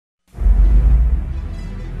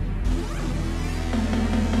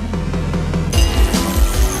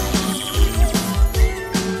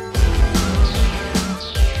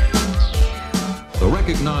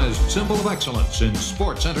symbol of excellence in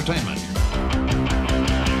sports entertainment.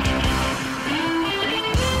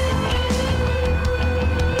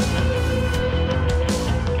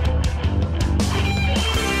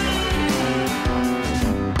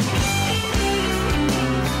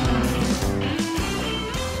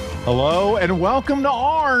 Hello and welcome to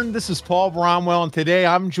ARN. This is Paul Bromwell, and today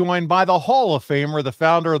I'm joined by the Hall of Famer, the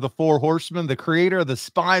founder of the Four Horsemen, the creator of the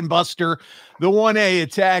Spine Buster, the 1A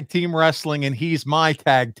at Tag Team Wrestling, and he's my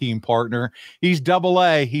tag team partner. He's Double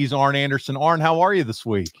A. He's Arn Anderson. Arn, how are you this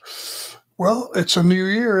week? Well, it's a new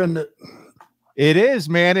year, isn't it? It is,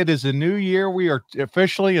 man. It is a new year. We are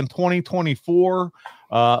officially in 2024.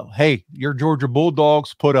 Hey, your Georgia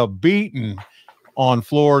Bulldogs put a beating on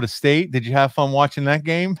Florida State. Did you have fun watching that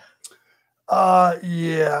game?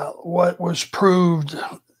 Yeah. What was proved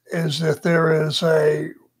is that there is a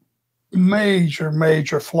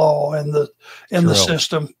major flaw in the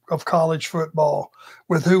system of college football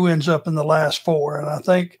with who ends up in the last four. And I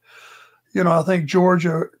think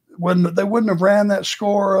Georgia wouldn't have ran that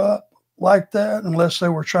score up like that unless they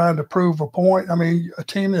were trying to prove a point. I mean, a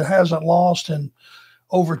team that hasn't lost in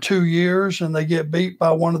over 2 years and they get beat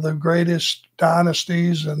by one of the greatest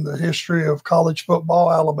dynasties in the history of college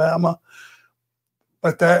football, Alabama.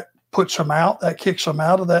 But that puts them out. That kicks them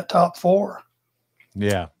out of that top four.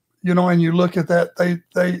 Yeah. And you look at that,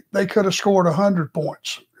 they could have scored 100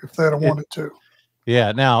 points if they'd have wanted to.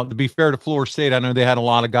 Yeah. Now, to be fair to Florida State, I know they had a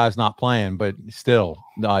lot of guys not playing, but still,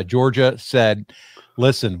 Georgia said,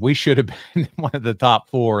 listen, we should have been one of the top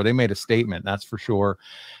four. They made a statement, that's for sure.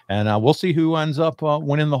 And we'll see who ends up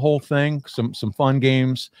winning the whole thing. Some fun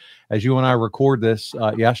games as you and I record this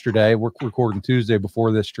yesterday. We're recording Tuesday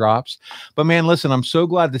before this drops. But, man, listen, I'm so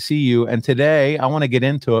glad to see you. And today I want to get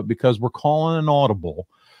into it because we're calling an audible.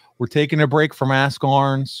 We're taking a break from Ask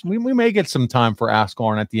Arns. We may get some time for Ask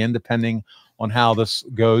Arn at the end, depending on how this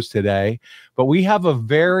goes today. But we have a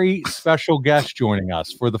very special guest joining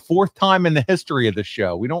us for the fourth time in the history of the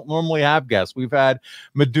show. We don't normally have guests. We've had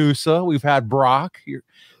Medusa. We've had Brock.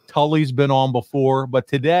 Tully's been on before. But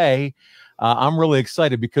today, I'm really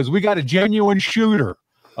excited because we got a genuine shooter,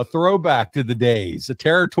 a throwback to the days, a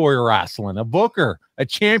territory wrestling, a booker, a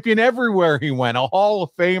champion everywhere he went, a Hall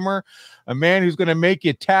of Famer, a man who's going to make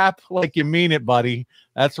you tap like you mean it, buddy.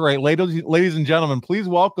 That's right. Ladies and gentlemen, please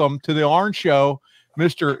welcome to the ARN Show,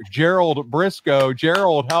 Mr. Gerald Brisco.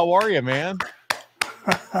 Gerald, how are you, man?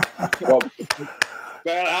 Well,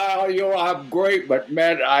 man, I'm great, but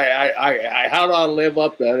man, I how do I live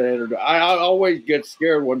up that energy? I always get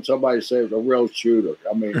scared when somebody says a real shooter.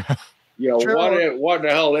 I mean, what the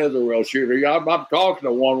hell is a real shooter? I'm talking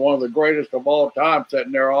to one of the greatest of all time,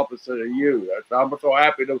 sitting there opposite of you. I'm so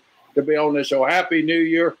happy to be on this show. Happy New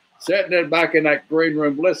Year. Sitting there back in that green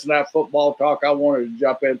room, listening to that football talk, I wanted to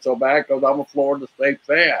jump in so bad because I'm a Florida State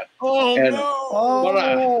fan.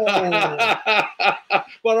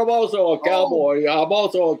 But I'm also a Cowboy. I'm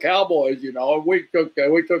also a Cowboys. And we took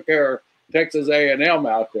care of Texas A&M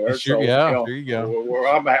out there. Sure, so, yeah, there you go.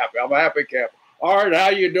 I'm happy. I'm a happy camper. All right, how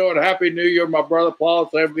you doing? Happy New Year, my brother Paul.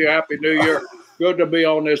 Same to you. Happy New Year. Good to be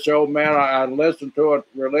on this show, man. I listen to it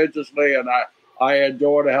religiously, and I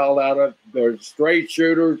enjoy the hell out of it. There's straight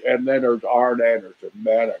shooters, and then there's Arn Anderson,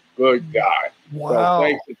 man, a good guy. Wow.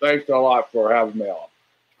 So thanks a lot for having me on.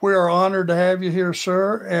 We are honored to have you here,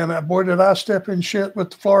 sir. And boy, did I step in shit with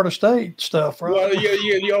the Florida State stuff, right? Well, I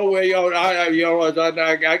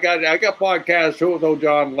got podcasts with old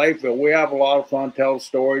John Layfield. We have a lot of fun telling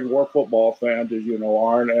stories. We're football fans, as you know,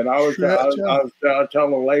 Arn. And I was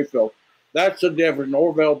telling Layfield, that's the difference.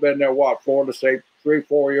 Norvell been there, Florida State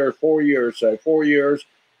 4 years.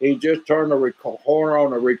 He just turned the corner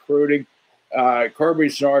on the recruiting. Kirby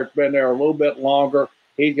Smart's been there a little bit longer.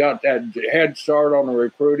 He got that head start on the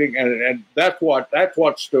recruiting, and that's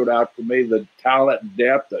what stood out to me, the talent and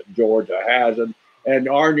depth that Georgia has. And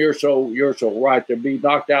Arn, you're so right to be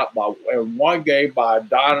knocked out in one game by a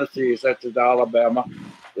dynasty such as Alabama.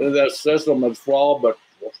 The system is flawed, but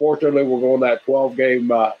fortunately we're going that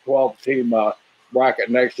 12-team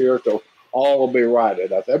bracket next year, so all will be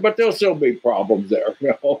righted, I think. But there'll still be problems there.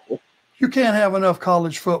 You can't have enough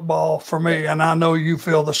college football for me, and I know you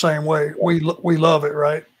feel the same way. We love it,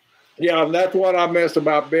 right? Yeah, and that's what I miss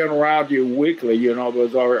about being around you weekly.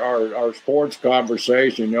 Was our sports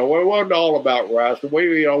conversation. It wasn't all about wrestling.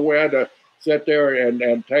 We had to sit there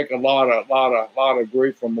and take a lot of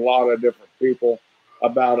grief from a lot of different people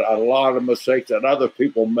about a lot of mistakes that other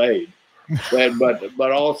people made.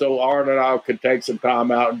 But also Arn and I could take some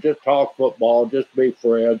time out and just talk football, just be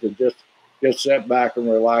friends, and just sit back and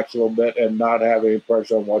relax a little bit and not have any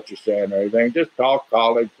pressure on what you're saying or anything. Just talk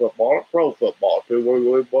college football and pro football too.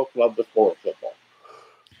 We both love the sport of football.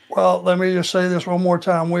 Well, let me just say this one more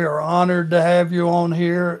time. We are honored to have you on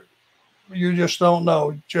here. You just don't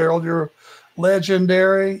know, Gerald, you're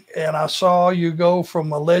legendary. And I saw you go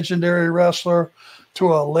from a legendary wrestler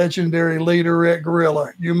to a legendary leader at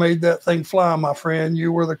Gorilla. You made that thing fly, my friend.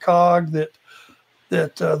 You were the cog that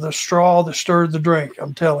the straw that stirred the drink,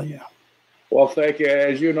 I'm telling you. Well, thank you.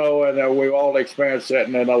 As you know, and we've all experienced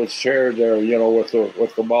sitting in those chairs there,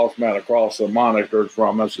 with the boss man across the monitors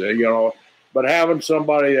from us, But having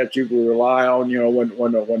somebody that you can rely on,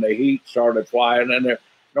 when the heat started flying in there,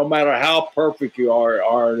 no matter how perfect you are,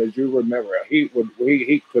 as you remember, heat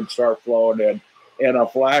could start flowing in a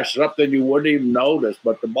flash, something you wouldn't even notice,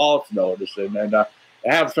 but the boss noticed, and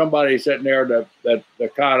have somebody sitting there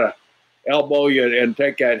that kind of elbow you and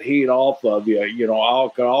take that heat off of you. I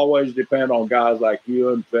can always depend on guys like you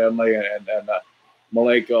and Finley and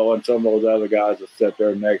Malenko and some of those other guys that sit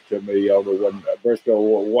there next to me. When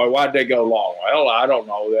Brisco, why'd they go long? Well, I don't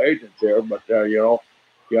know. The agent's here, but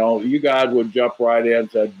you guys would jump right in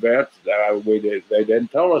and said, Vince, they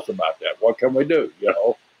didn't tell us about that. What can we do?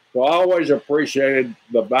 So I always appreciated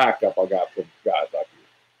the backup I got from guys like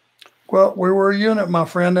you. Well, we were a unit, my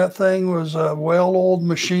friend. That thing was a well-oiled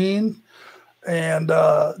machine. And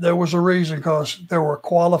there was a reason, because there were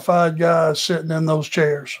qualified guys sitting in those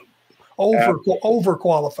chairs.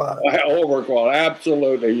 Overqualified. Overqualified,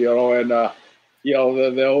 absolutely. And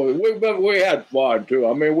we had fun too.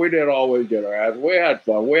 I mean, we didn't always get our ass. We had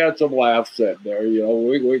fun. We had some laughs sitting there.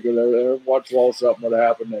 We could once in a while something would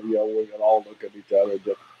happen, and we could all look at each other,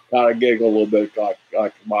 just kind of giggle a little bit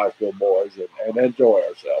like my school boys, and enjoy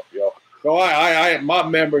ourselves. So my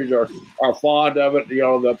memories are fond of it.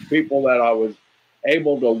 The people that I was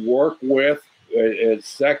able to work with is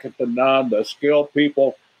second to none. The skilled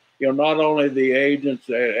people, not only the agents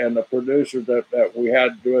and the producers that we had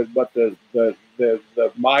to do it, but the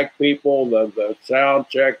mic people, the sound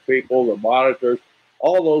check people, the monitors,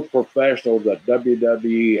 all those professionals that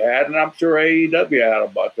WWE had, and I'm sure AEW had a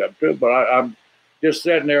bunch of them too. But I'm just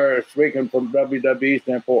sitting there speaking from WWE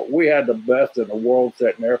standpoint. We had the best in the world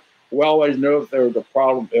sitting there. We always knew if there was a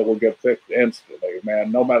problem, it would get fixed instantly, man,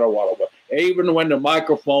 no matter what it was. Even when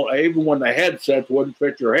the headsets wouldn't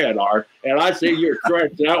fit your head, Art. And I see you're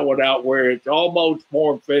stretched that one out where it's almost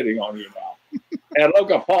form-fitting on you now. And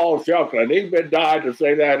look at Paul Shuckland. He's been dying to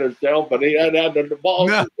say that himself, but he hadn't had the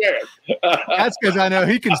balls to say it. That's because I know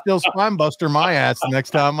he can still spine buster my ass the next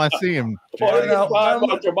time I see him. Well, he can spine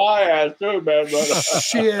buster my ass too, man.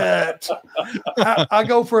 Shit. I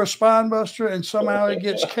go for a spine buster and somehow it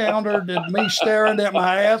gets countered and me staring at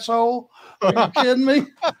my asshole. Are you kidding me?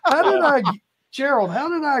 Gerald, how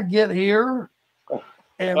did I get here?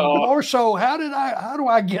 And more so, how do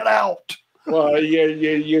I get out? Well,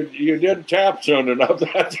 you didn't tap soon enough.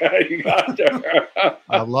 That's how you got there.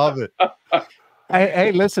 I love it.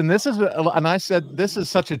 Hey, listen, this is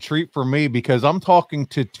such a treat for me because I'm talking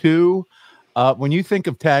to two. When you think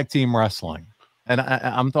of tag team wrestling, and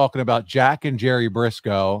I'm talking about Jack and Jerry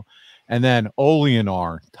Brisco, and then Ole and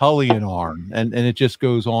Arn, Tully and Arn, and it just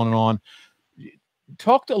goes on and on.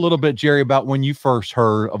 Talk a little bit, Jerry, about when you first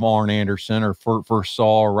heard of Arn Anderson or first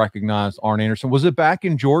saw or recognized Arn Anderson. Was it back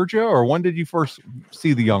in Georgia, or when did you first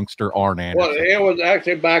see the youngster Arn Anderson? Well, it was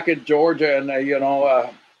actually back in Georgia, and I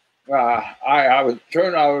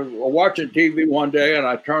was watching TV one day, and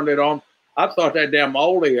I turned it on. I thought that damn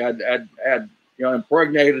Ole had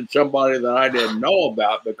impregnated somebody that I didn't know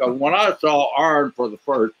about, because when I saw Arn for the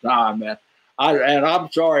first time, man.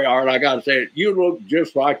 I'm sorry, Art, I got to say it. You look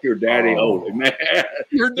just like your daddy, Ole, man.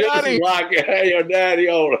 Your daddy. Just like your daddy,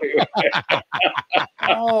 Ole.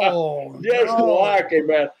 Like him,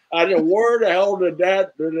 man. I said, where the hell did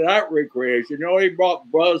that recreation? He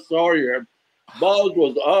brought Buzz Sawyer. Buzz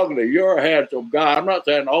was ugly. You're a handsome guy. I'm not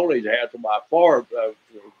saying Ole's handsome by far.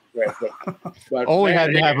 But Ole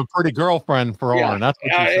had to have a pretty girlfriend for Arn. That's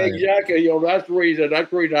what you're saying. Exactly. That's the reason.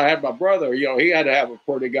 That's the reason I had my brother. He had to have a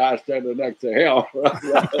pretty guy standing next to him.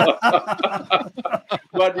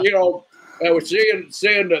 But I was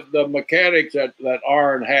seeing the mechanics that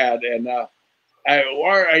Arn had, and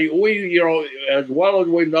we as well as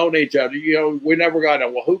we've known each other, we never got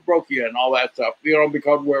in. Well, who broke you and all that stuff?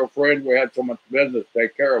 Because we were friends, we had so much business to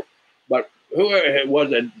take care of. But who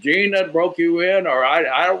was it? Gene that broke you in, or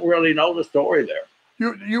I don't really know the story there.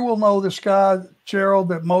 You will know this guy, Gerald,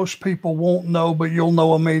 that most people won't know, but you'll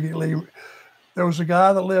know immediately. There was a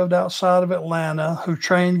guy that lived outside of Atlanta who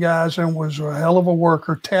trained guys and was a hell of a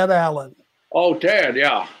worker, Ted Allen. Oh, Ted,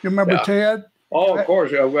 yeah. You remember Ted? Oh, of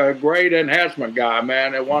course, a great enhancement guy,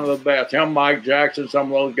 man, and one of the best. Him, Mike Jackson, some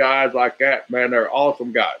of those guys like that, man, they're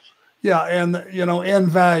awesome guys. Yeah, and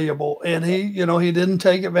invaluable. And he didn't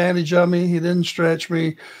take advantage of me. He didn't stretch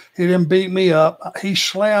me. He didn't beat me up. He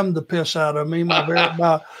slammed the piss out of me.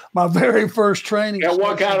 My very first training. And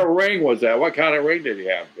what kind of ring was that? What kind of ring did he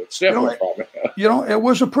have? It's different from it. It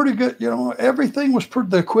was a pretty good. Everything was pretty.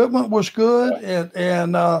 The equipment was good,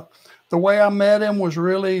 and the way I met him was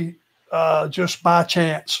really just by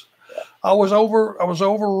chance. I was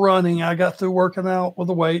overrunning. I got through working out with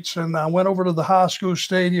the weights, and I went over to the high school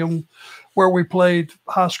stadium where we played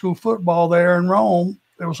high school football there in Rome.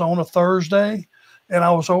 It was on a Thursday, and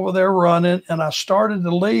I was over there running, and I started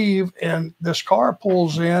to leave, and this car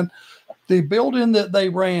pulls in. The building that they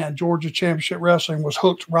ran, Georgia Championship Wrestling, was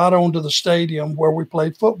hooked right onto the stadium where we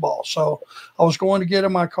played football. So I was going to get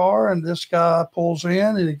in my car, and this guy pulls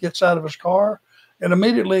in, and he gets out of his car. And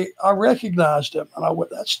immediately I recognized him, and I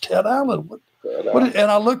went, "That's Ted Allen."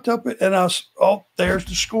 And I looked up, and there's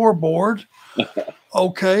the scoreboard.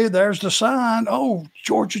 Okay, there's the sign. Oh,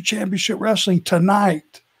 Georgia Championship Wrestling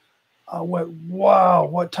tonight. I went, "Wow,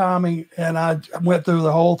 what timing!" And I went through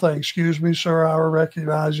the whole thing. "Excuse me, sir, I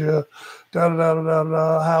recognize you. Da da da da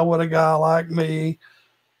da. How would a guy like me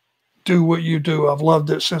do what you do? I've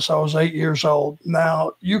loved it since I was 8 years old."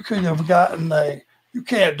 Now you could have gotten "You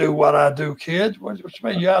can't do what I do, kid. What you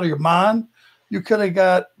mean? You out of your mind?" You could have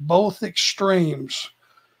got both extremes.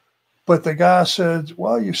 But the guy said,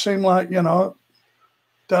 "Well, you seem like, da da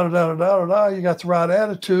da da da da. You got the right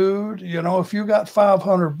attitude. If you got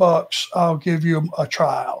 $500, I'll give you a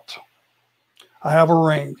tryout. I have a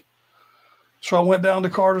ring." So I went down to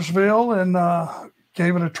Cartersville and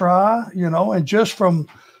gave it a try, and just from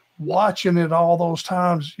watching it all those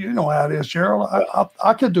times, you know how it is, Gerald.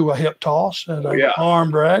 I could do a hip toss and an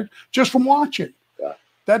arm drag just from watching. Yeah.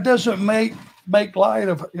 That doesn't make light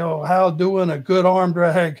of how doing a good arm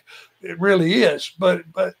drag it really is. But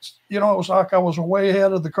it was like I was way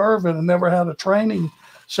ahead of the curve and I never had a training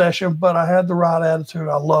session, but I had the right attitude.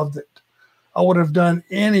 I loved it. I would have done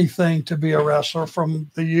anything to be a wrestler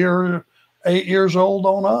from the year 8 years old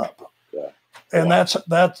on up. And that's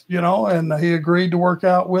and he agreed to work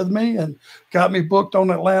out with me and got me booked on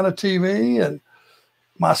Atlanta TV. And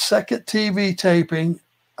my second TV taping,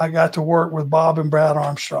 I got to work with Bob and Brad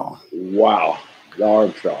Armstrong. Wow. The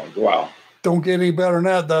Armstrongs. Wow. Don't get any better than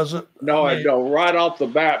that, does it? No, I don't. Right off the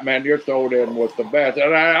bat, man, you're thrown in with the best.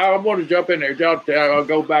 And I want to jump in there. I'll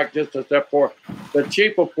go back just a step forward. The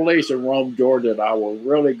chief of police in Rome, Georgia, and I were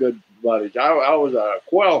really good buddies. I was a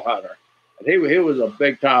quail hunter. He was a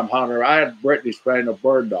big-time hunter. I had Brittany Spaniel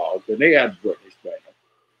bird dogs, and he had Brittany Spaniel.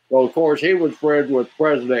 Well, of course, he was friends with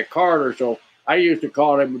President Carter, so I used to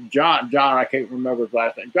call him John. I can't remember his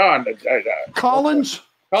last name. John. Collins?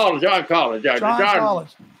 John Collins. Yeah, John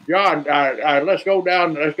Collins. John, let's go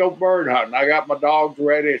down. Let's go bird hunting. I got my dogs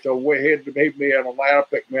ready, so he'd meet me in Atlanta,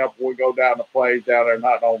 pick me up, and we go down the plains down there,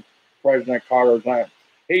 not on President Carter's land.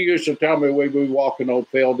 He used to tell me we'd be walking on the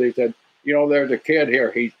field. He said, "There's a kid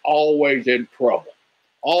here. He's always in trouble.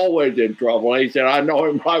 Always in trouble." He said, "I know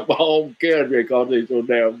him like my own kid because he's so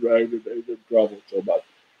damn great. He's in trouble so much."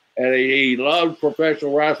 And he loves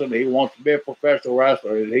professional wrestling. He wants to be a professional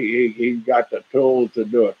wrestler, and he got the tools to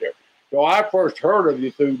do it there. So I first heard of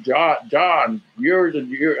you through John years and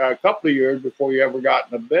years, a couple of years before you ever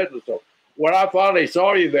got in the business. So when I finally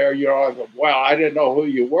saw you there, I thought, wow, I didn't know who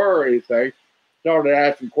you were or anything. Started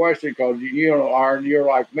asking questions because, Arn, you're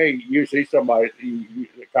like me. You see somebody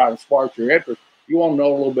that kind of sparks your interest. You want to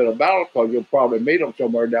know a little bit about it because you'll probably meet them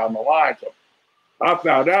somewhere down the line. So I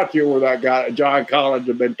found out you were that guy John Collins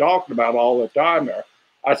had been talking about all the time there.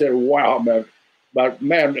 I said, wow, man. But,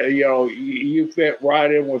 man, you fit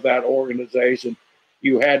right in with that organization.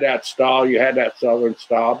 You had that style. You had that Southern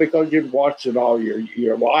style because you'd watched it all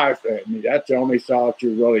your life. And that's the only style that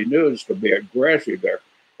you really knew is to be aggressive there.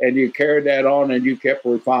 And you carried that on, and you kept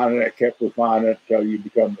refining it until you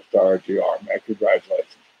become the star that you are, man.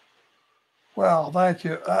 Congratulations. Well, thank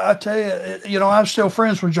you. I tell you, I'm still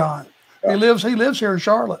friends with John. Yeah. He lives here in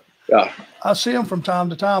Charlotte. Yeah. I see him from time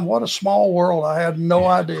to time. What a small world. I had no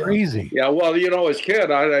idea. Crazy. Yeah, well, his kid,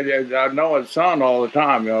 I know his son all the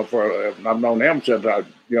time, I've known him since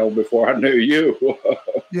before I knew you.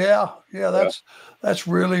 Yeah, that's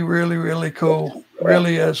really, really, really cool.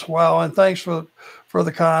 Really is. Wow. And thanks for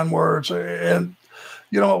the kind words. And,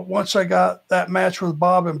 once I got that match with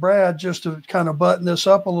Bob and Brad, just to kind of button this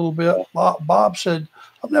up a little bit, Bob said,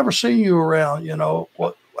 "I've never seen you around,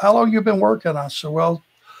 how long you been working?" I said, "Well,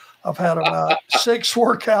 I've had about 6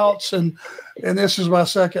 workouts and this is my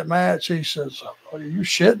second match." He says, "Are you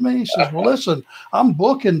shitting me?" He says, "Well, listen, I'm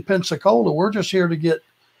booking Pensacola. We're just here to get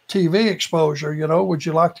TV exposure. Would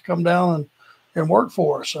you like to come down and work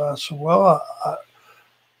for us?" I said, "Well,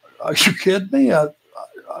 are you kidding me?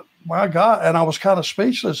 My God. And I was kind of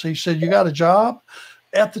speechless. He said, you got a job?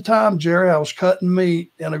 At the time, Jerry, I was cutting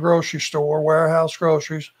meat in a grocery store, warehouse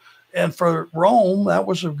groceries. And for Rome, that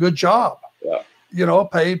was a good job. Yeah. You know,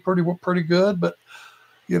 paid pretty good. But,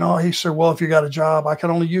 you know, he said, well, if you got a job, I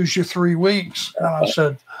can only use you 3 weeks. And I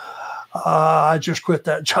said, I just quit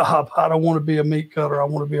that job. I don't want to be a meat cutter. I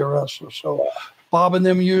want to be a wrestler. So Bob and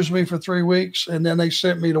them used me for 3 weeks. And then they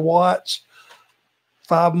sent me to Watts,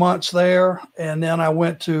 5 months there. And then I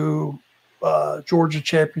went to Georgia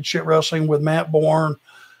Championship Wrestling with Matt Bourne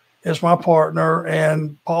as my partner,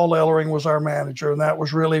 and Paul Ellering was our manager, and that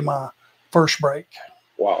was really my first break.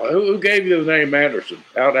 Wow. Who gave you the name Anderson?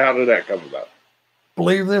 How did that come about?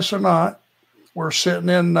 Believe this or not, we're sitting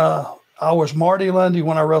in I was Marty Lundy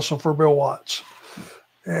when I wrestled for Bill Watts,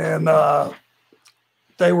 and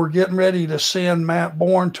they were getting ready to send Matt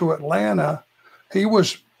Bourne to Atlanta. He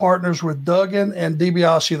was partners with Duggan and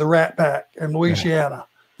DiBiase, the Rat Pack in Louisiana.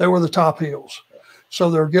 They were the top heels. So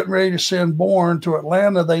they're getting ready to send Bourne to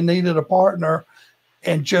Atlanta. They needed a partner.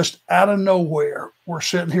 And just out of nowhere, we're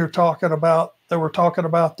sitting here they were talking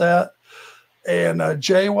about that. And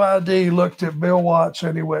JYD looked at Bill Watts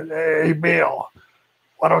and he went, hey, Bill,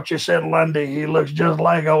 why don't you send Lundy? He looks just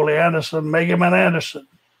like Ole Anderson. Make him an Anderson.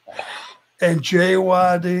 And Bill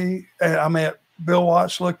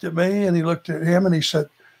Watts looked at me and he looked at him and he said,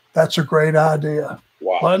 that's a great idea.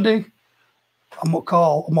 Wow. Lundy, I'm going to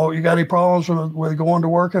call. You got any problems with going to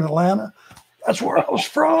work in Atlanta? That's where I was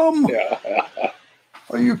from. Yeah.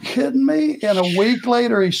 Are you kidding me? And a week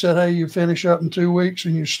later, he said, hey, you finish up in 2 weeks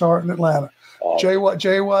and you start in Atlanta. Oh.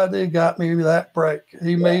 JYD got me that break.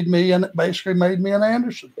 He basically made me an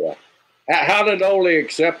Anderson. Yeah. How did Ole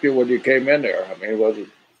accept you when you came in there? I mean, was it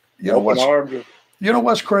open arms? You know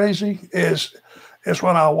what's crazy is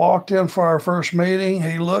when I walked in for our first meeting,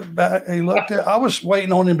 he looked back, I was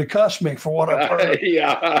waiting on him to cuss me for what I heard.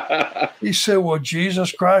 Yeah. He said, well,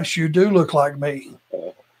 Jesus Christ, you do look like me.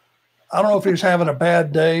 I don't know if he was having a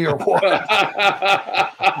bad day or what,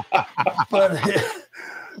 but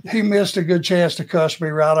he missed a good chance to cuss me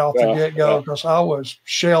right off the get-go because I was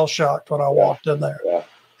shell-shocked when I walked in there. Yeah.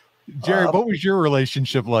 Jerry, what was your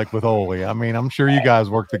relationship like with Ole? I mean, I'm sure you guys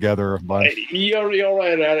worked together a bunch. And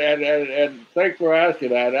thanks for asking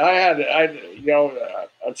that. I had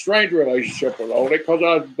a strange relationship with Ole because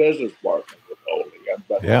I was a business partner with Ole.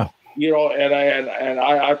 But, I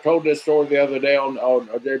told this story the other day on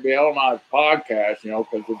JBL and I's podcast,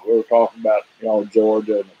 because we were talking about,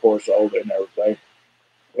 Georgia and, of course, Ole and everything.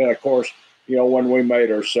 And, of course, when we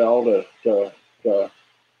made our sell to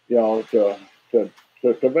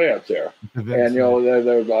Vince there. And,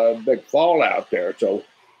 there's a big fallout there. So,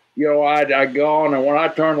 I'd gone, and when I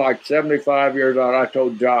turned like 75 years old, I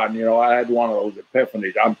told John, I had one of those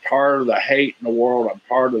epiphanies. I'm tired of the hate in the world. I'm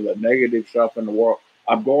tired of the negative stuff in the world.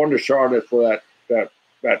 I'm going to Charlotte for that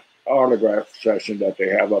autograph session that they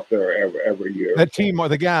have up there every year. That team or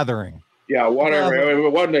the gathering. Yeah, whatever.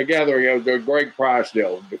 It wasn't a gathering. It was a Greg Price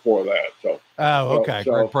deal before that. So. Oh, okay.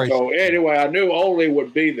 So anyway, I knew Ole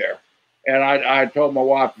would be there. And I told my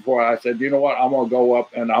wife before, I said, you know what? I'm going to go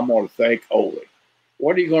up and I'm going to thank Ole.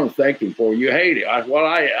 What are you going to thank him for? You hate it.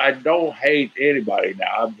 I don't hate anybody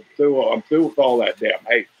now. I'm through with all that damn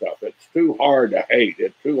hate stuff. It's too hard to hate.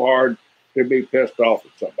 It's too hard to be pissed off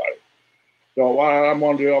at somebody. So what I'm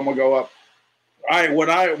going to do, I'm going to go up. When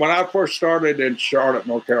I first started in Charlotte,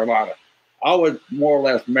 North Carolina, I was more or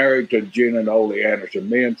less married to Gina and Ole Anderson,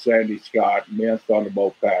 me and Sandy Scott, me and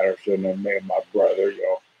Thunderbolt Patterson, and me and my brother,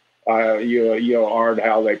 ARN,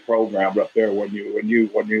 how they programmed up there when you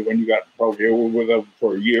got the program. You were with them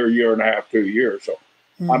for a year and a half, 2 years. So,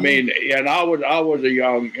 I mean, and I was a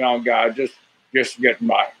young guy, just getting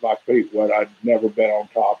my feet wet. I'd never been on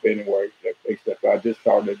top anywhere, except I just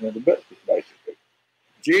started in the business, basically.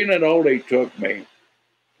 Gene and Ole took me,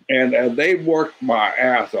 and they worked my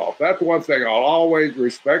ass off. That's one thing I'll always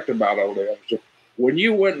respect about Ole Anderson. When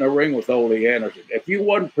you went in the ring with Ole Anderson, if you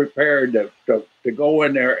wasn't prepared to go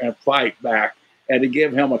in there and fight back and to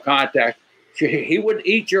give him a contact, he would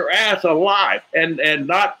eat your ass alive and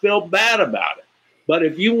not feel bad about it. But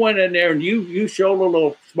if you went in there and you showed a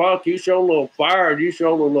little smoke, you showed a little fire, and you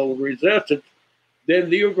showed a little resistance,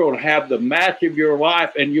 then you're going to have the match of your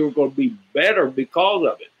life, and you're going to be better because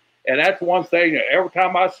of it. And that's one thing. Every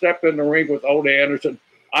time I stepped in the ring with Ole Anderson,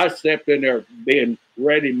 I stepped in there being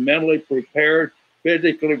ready, mentally prepared,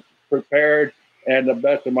 physically prepared, and the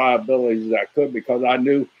best of my abilities as I could, because I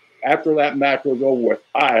knew after that match was over with,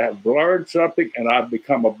 I have learned something and I've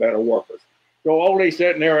become a better worker. So Ole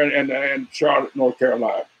sitting there in Charlotte, North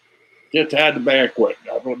Carolina, just had the banquet,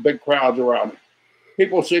 big crowds around him.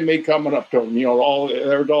 people see me coming up to them,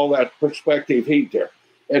 there's all that perspective heat there.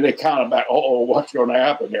 And they kind of back, what's going to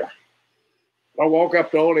happen here? I walk up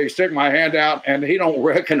to Ole, stick my hand out, and he don't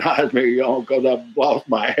recognize me, because I've lost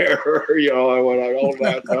my hair, when I all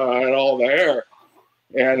that and all the hair.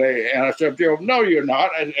 And I said, no, you're not.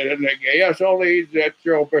 And they go, yes, Ole, that's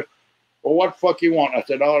Gerald Brisco. Well, what the fuck you want? I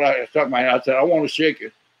said, I stuck my hand. I said, I want to shake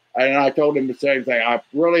it. And I told him the same thing. I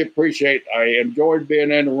really I enjoyed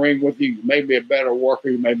being in the ring with you. You made me a better worker.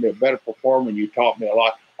 You made me a better performer. You taught me a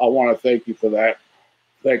lot. I want to thank you for that.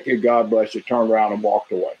 Thank you. God bless you. Turned around and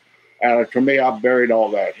walked away. And to me, I buried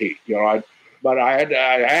all that heat. But I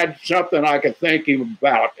had something I could thank him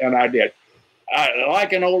about, and I did.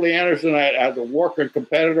 Like an Ole Anderson as a worker and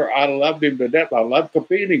competitor, I loved him to death. I loved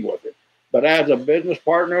competing with him. But as a business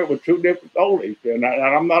partner, it was two different Oles, and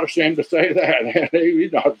I'm not ashamed to say that.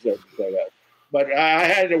 He's not ashamed to say that. But I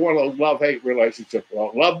had one of those love-hate relationships. I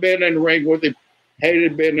loved being in the ring with him,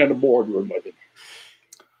 hated being in the boardroom with him.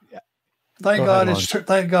 Yeah. Thank God.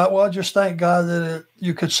 Well, just thank God that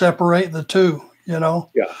you could separate the two. Yeah.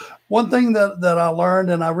 One thing that I learned,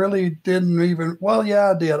 and I really didn't even. Well,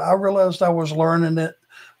 yeah, I did. I realized I was learning it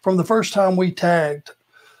from the first time we tagged.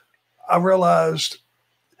 I realized.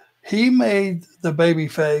 He made the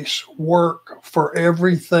babyface work for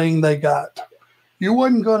everything they got. You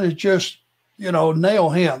wasn't going to just,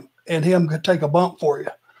 nail him and him could take a bump for you.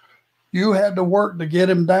 You had to work to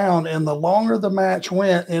get him down. And the longer the match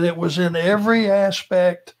went, and it was in every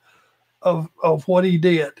aspect of what he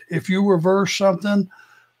did. If you reverse something,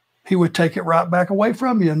 he would take it right back away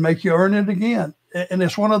from you and make you earn it again. And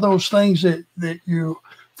it's one of those things that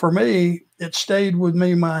for me, it stayed with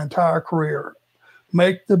me my entire career.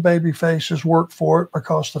 Make the baby faces work for it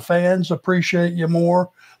because the fans appreciate you more.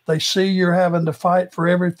 They see you're having to fight for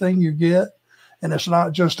everything you get, and it's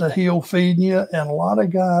not just a heel feeding you. And a lot of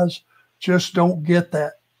guys just don't get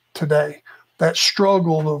that today. That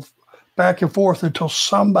struggle of back and forth until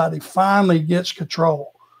somebody finally gets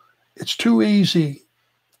control. It's too easy,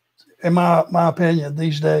 in my opinion,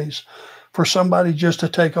 these days, for somebody just to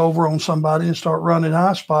take over on somebody and start running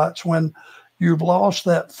high spots when you've lost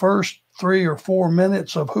that first 3 or 4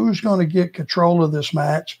 minutes of who's going to get control of this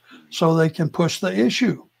match so they can push the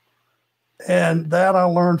issue. And that I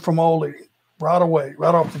learned from Ole right away,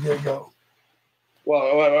 right off the get-go.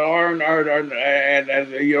 Well, and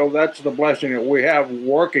that's the blessing that we have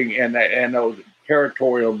working in those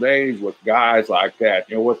territorial days with guys like that,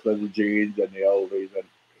 with the Genes and the Oldies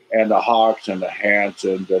and the Hawks and the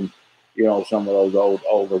Hansons and, some of those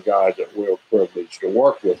older guys that we're privileged to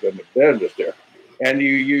work with in the business there. And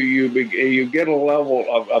you get a level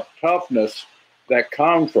of toughness that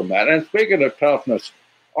comes from that. And speaking of toughness,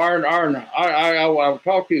 Arn, I'll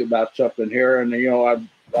talk to you about something here, and I'd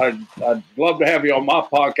love to have you on my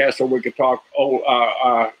podcast so we could talk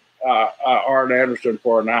Arn Anderson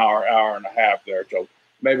for an hour and a half there. So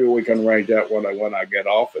maybe we can arrange that when I get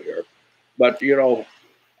off of here. But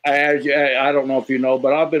I don't know if you know,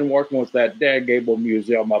 but I've been working with that Dan Gable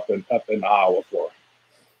Museum up in Iowa for.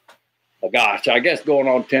 Gosh, I guess going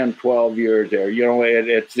on 10, 12 years there.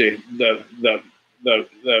 It's the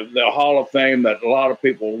Hall of Fame that a lot of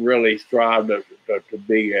people really strive to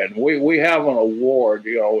be in. We have an award,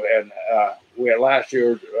 and we had last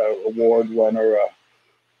year's award winner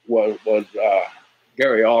was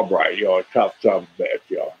Gary Albright, a tough son of a bitch,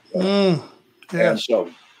 Yes.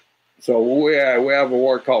 And so we have an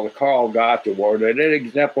award called the Carl Gotch Award, and it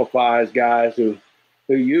exemplifies guys who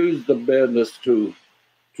use the business to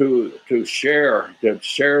share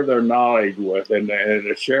their knowledge with and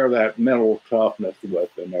to share that mental toughness with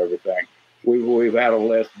and everything. We've had a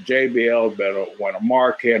list. JBL's been a winner,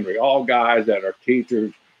 Mark Henry, all guys that are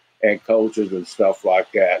teachers and coaches and stuff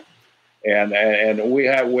like that. And we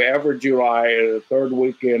every July, the third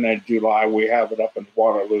weekend in July, we have it up in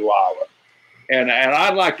Waterloo, Iowa. And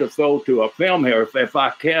I'd like to throw to a film here if I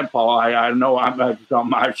can, Paul. I know I'm on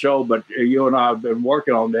my show, but you and I have been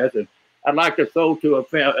working on this, and I'd like to throw to a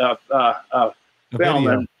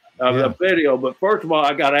video. But first of all,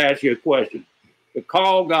 I got to ask you a question. The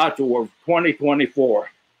Carl Gotch Award 2024.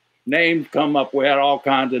 Names come up. We had all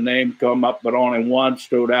kinds of names come up, but only one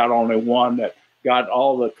stood out. Only one that got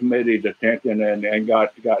all the committee's attention and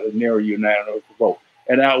got a near unanimous vote.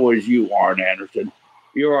 And that was you, Arn Anderson.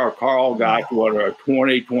 You're our Carl Gotch winner of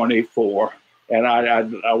 2024. And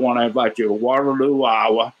I want to invite you to Waterloo,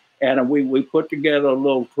 Iowa. And we put together a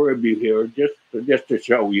little tribute here just to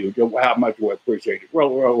show you how much we appreciate it.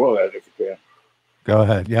 Roll that if you can. Go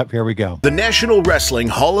ahead. Yep, here we go. The National Wrestling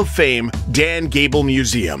Hall of Fame Dan Gable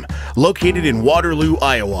Museum, located in Waterloo,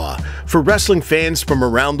 Iowa, for wrestling fans from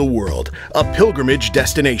around the world, a pilgrimage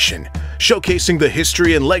destination, showcasing the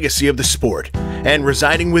history and legacy of the sport, and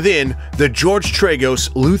residing within the George Tragos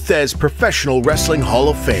Luthez Professional Wrestling Hall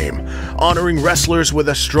of Fame, honoring wrestlers with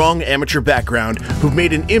a strong amateur background who've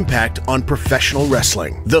made an impact on professional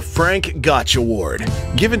wrestling. The Frank Gotch Award,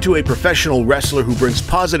 given to a professional wrestler who brings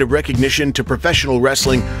positive recognition to professional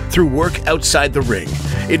wrestling through work outside the ring.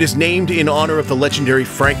 It is named in honor of the legendary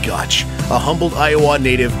Frank Gotch, a Humboldt, Iowa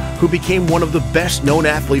native who became one of the best-known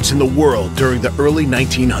athletes in the world during the early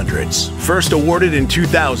 1900s. First awarded in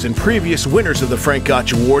 2000, previous winners of the Frank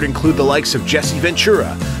Gotch Award include the likes of Jesse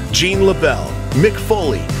Ventura, Gene LaBelle, Mick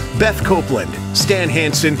Foley, Beth Copeland, Stan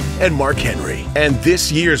Hansen, and Mark Henry. And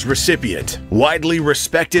this year's recipient, widely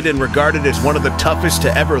respected and regarded as one of the toughest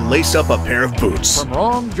to ever lace up a pair of boots. From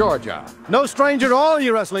Rome, Georgia. No stranger to all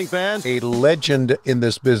you wrestling fans. A legend in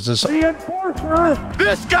this business. The Enforcer.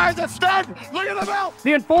 This guy's a stud. Look at the belt.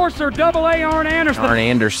 The Enforcer, double A, Arn Anderson. Arn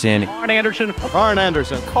Anderson. Arn Anderson. Arn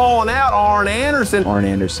Anderson. Calling out Arn Anderson. Arn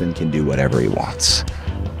Anderson can do whatever he wants.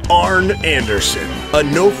 Arn Anderson, a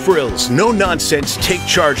no-frills, no-nonsense,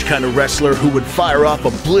 take-charge kind of wrestler who would fire off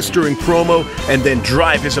a blistering promo and then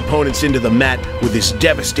drive his opponents into the mat with his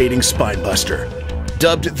devastating spinebuster.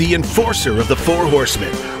 Dubbed the Enforcer of the Four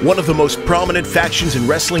Horsemen, one of the most prominent factions in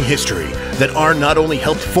wrestling history that Arn not only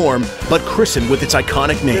helped form, but christened with its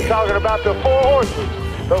iconic name. You're talking about the Four Horsemen.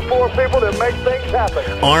 The four people that make things happen.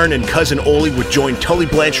 Arn and Cousin Ole would join Tully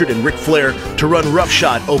Blanchard and Ric Flair to run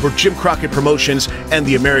roughshod over Jim Crockett Promotions and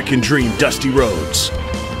the American Dream, Dusty Rhodes.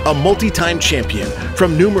 A multi-time champion,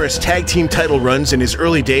 from numerous tag team title runs in his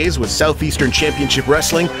early days with Southeastern Championship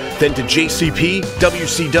Wrestling, then to JCP,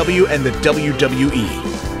 WCW, and the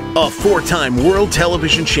WWE. A four-time world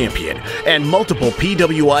television champion and multiple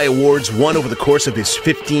PWI awards won over the course of his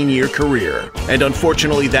 15-year career. And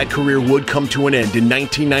unfortunately, that career would come to an end in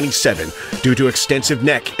 1997 due to extensive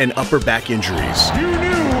neck and upper back injuries. You knew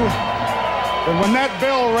that when that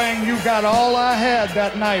bell rang, you got all I had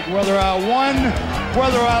that night. Whether I won,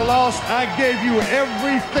 whether I lost, I gave you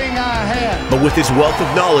everything I had. But with his wealth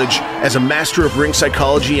of knowledge, as a master of ring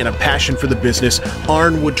psychology and a passion for the business,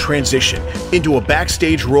 Arn would transition into a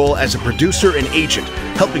backstage role as a producer and agent,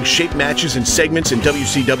 helping shape matches and segments in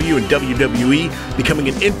WCW and WWE, becoming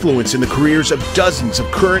an influence in the careers of dozens of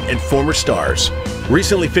current and former stars.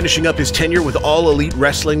 Recently finishing up his tenure with All Elite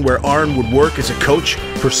Wrestling, where Arn would work as a coach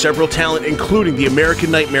for several talent, including the American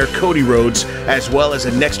Nightmare Cody Rhodes, as well as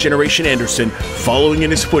a Next Generation Anderson, following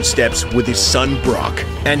in his footsteps with his son Brock.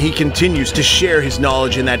 And he continues to share his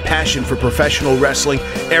knowledge and that passion for professional wrestling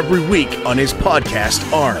every week on his podcast,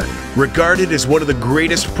 Arn. Regarded as one of the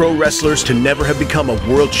greatest pro wrestlers to never have become a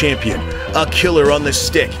world champion, a killer on the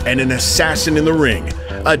stick and an assassin in the ring,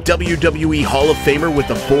 a WWE Hall of Famer with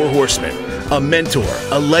the Four Horsemen, a mentor,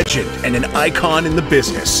 a legend, and an icon in the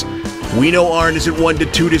business. We know Arn isn't one to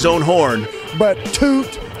toot his own horn, But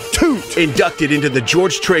toot, toot. Inducted into the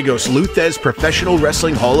George Tragos Luthez Professional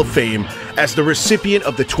Wrestling Hall of Fame as the recipient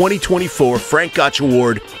of the 2024 Frank Gotch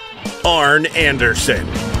Award, Arn Anderson.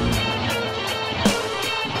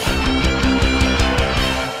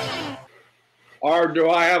 Or do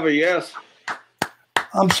I have a yes?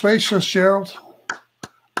 I'm speechless, Gerald.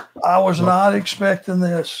 I was not expecting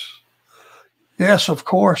this. Yes, of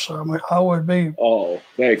course. I mean, I would be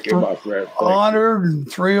Thank you, my friend. honored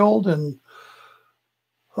and thrilled and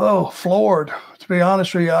floored. To be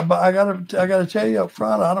honest with you, I gotta tell you up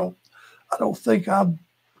front, I don't think I'm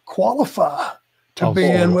qualified to be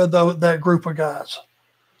in with that group of guys.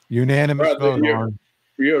 Unanimous vote, Arn.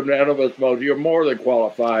 Unanimous vote. You're more than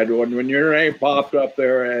qualified. When your name popped up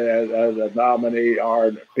there as a nominee,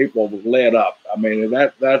 people lit up. I mean,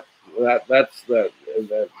 that's the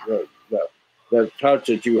touch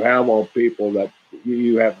that you have on people, that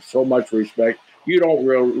you have so much respect. You don't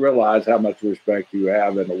realize how much respect you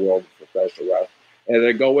have in the world of professional wrestling. And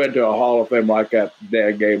to go into a Hall of Fame like that,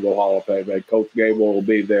 Dan Gable Hall of Fame, and Coach Gable will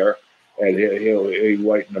be there, and he's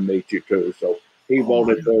waiting to meet you too. So he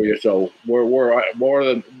voted for you. So we're more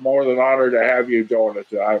than honored to have you join us.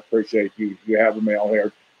 I appreciate you having me on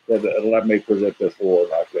here. Let me present this award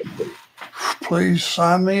like this, please. Please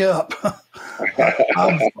sign me up.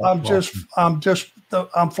 I'm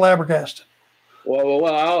flabbergasted. Well,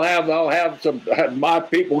 I'll have some my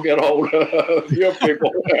people get hold of your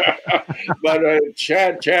people, but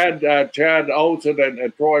Chad Olson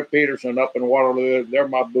and Troy Peterson up in Waterloo, they're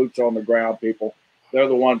my boots on the ground people. They're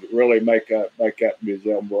the ones that really make that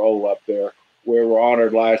museum roll up there. We were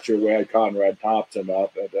honored last year. We had Conrad Thompson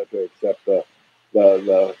up to accept the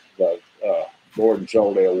Gordon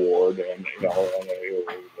Soley Award, and and it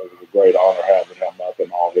was a great honor having him up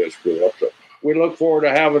and all his crew. So we look forward to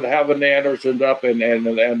having the Andersons up, and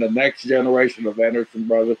the next generation of Anderson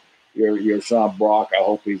brothers. Your son Brock, I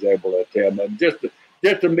hope he's able to attend, and just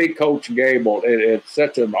to meet Coach Gable, it's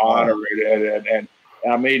such an honor, and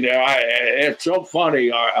I mean, it's so funny.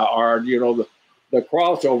 The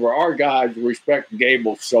crossover, our guys respect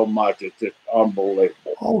Gable so much. It's just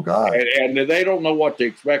unbelievable. Oh, God. And they don't know what to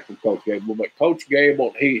expect from Coach Gable. But Coach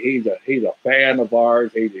Gable, he's a fan of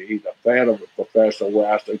ours. He's a fan of professional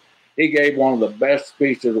wrestling. He gave one of the best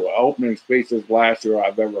opening speeches last year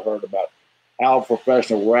I've ever heard about how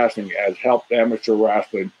professional wrestling has helped amateur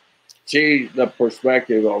wrestling see the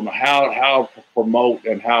perspective on how to promote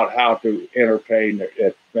and how to entertain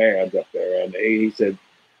its fans up there. And he said,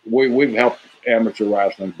 we've helped amateur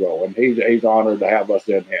wrestling grow, and he's honored to have us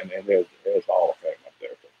in his Hall of Fame up there.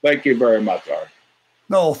 So thank you very much, Art.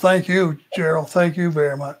 No, thank you, Gerald. Thank you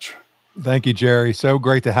very much. Thank you, Jerry. So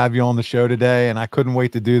great to have you on the show today, and I couldn't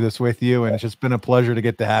wait to do this with you, and it's just been a pleasure to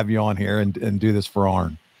get to have you on here and do this for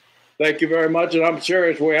ARN. Thank you very much, and I'm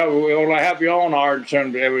serious. We want to have you on, Art,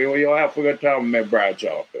 and you'll have a good time with me,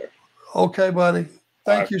 Bradshaw up there. Okay, buddy.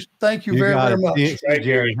 Thank you very much. Thank you,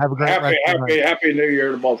 Jerry. Have a great happy New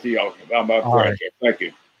Year to both of y'all. Right. Thank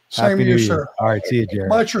you. Same to you, sir. All right, see you, Jerry.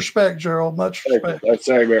 Much respect, Gerald. Much respect. That's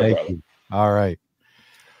same here, brother. All right.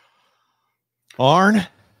 ARN?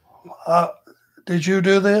 Did you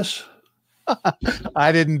do this?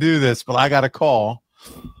 I didn't do this, but I got a call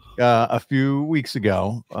a few weeks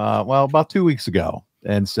ago, about 2 weeks ago,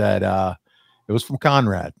 and said it was from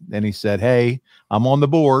Conrad. And he said, hey, I'm on the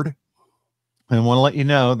board and want to let you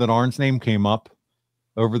know that ARN's name came up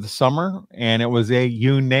over the summer, and it was a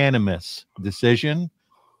unanimous decision.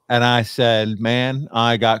 And I said, man,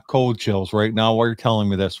 I got cold chills right now while you're telling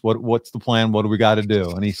me this. What's the plan? What do we got to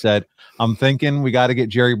do? And he said, I'm thinking we got to get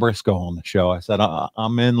Jerry Brisco on the show. I said,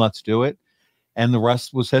 I'm in, let's do it. And the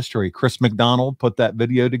rest was history. Chris McDonald put that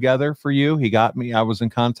video together for you. He got me. I was in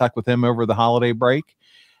contact with him over the holiday break.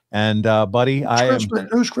 And buddy,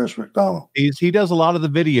 who's Chris McDonald? He does a lot of the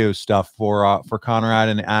video stuff for Conrad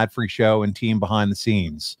and Ad Free Show and team behind the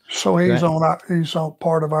scenes. So he's on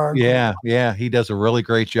part of our group. Yeah. He does a really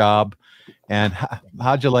great job. And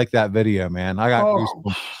how'd you like that video, man? I got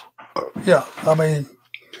goosebumps. Yeah, I mean,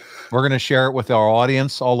 we're gonna share it with our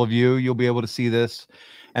audience, all of you. You'll be able to see this.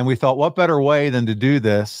 And we thought, what better way than to do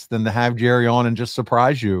this than to have Jerry on and just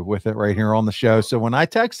surprise you with it right here on the show. So when I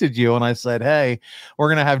texted you and I said, hey, we're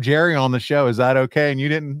going to have Jerry on the show, is that okay? And you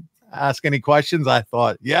didn't ask any questions. I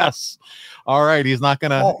thought, yes. All right. He's not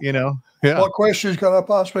going to, Yeah. What questions could I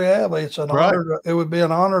possibly have? It's an honor. It would be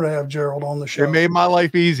an honor to have Gerald on the show. It made my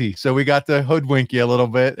life easy. So we got to hoodwink you a little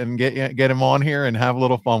bit and get him on here and have a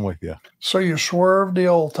little fun with you. So you swerved the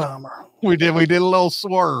old timer. We did a little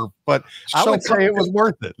swerve, but I would say it was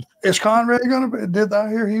worth it. Is Conrad going to be? Did I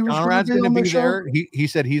hear he was Conrad's going to be there? He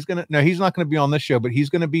said he's going to. No, he's not going to be on this show, but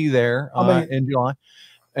he's going to be there in July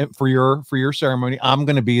for your ceremony. I'm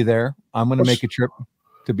going to be there. I'm going to make a trip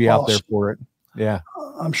to be out there for it. Yeah,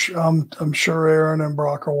 I'm sure Aaron and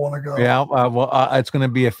Brock will want to go. Yeah, it's going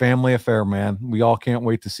to be a family affair, man. We all can't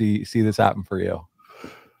wait to see this happen for you.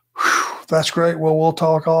 That's great. Well, we'll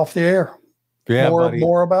talk off the air. Yeah,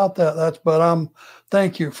 more about that.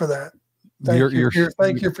 Thank you for that.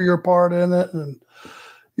 Thank you for your part in it. And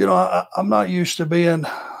I'm not used to being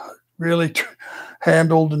really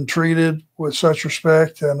handled and treated with such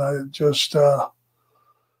respect. And I just, to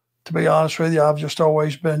be honest with you, I've just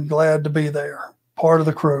always been glad to be there, part of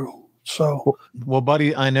the crew. So, well,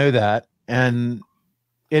 buddy, I know that, and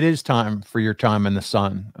it is time for your time in the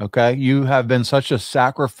sun. Okay, you have been such a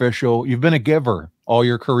sacrificial. You've been a giver all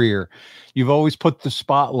your career. You've always put the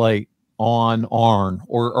spotlight on ARN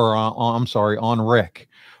on Rick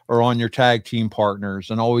or on your tag team partners,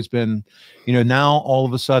 and always been, now all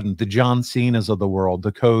of a sudden the John Cena's of the world,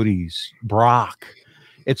 the Codys, Brock.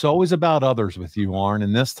 It's always about others with you, ARN,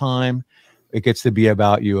 and this time it gets to be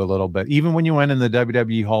about you a little bit. Even when you went in the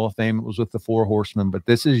WWE Hall of Fame, it was with the 4 Horsemen, but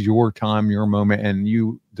this is your time, your moment, and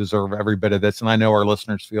you deserve every bit of this. And I know our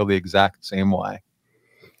listeners feel the exact same way.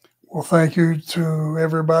 Well, thank you to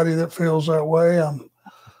everybody that feels that way. I'm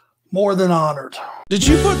more than honored. Did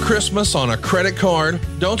you put Christmas on a credit card?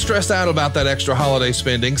 Don't stress out about that extra holiday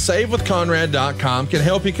spending. SaveWithConrad.com can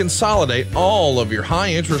help you consolidate all of your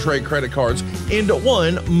high interest rate credit cards into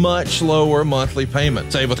one much lower monthly payment.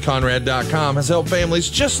 SaveWithConrad.com has helped families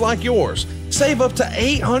just like yours Save up to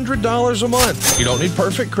 $800 a month. You don't need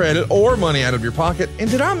perfect credit or money out of your pocket.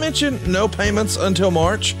 And did I mention no payments until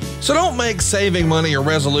March? So don't make saving money a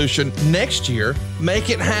resolution next year. Make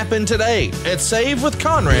it happen today at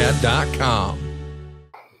savewithconrad.com.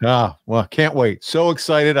 Ah, well, can't wait. So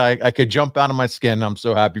excited. I could jump out of my skin. I'm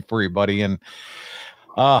so happy for you, buddy. And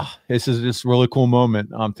this is just a really cool moment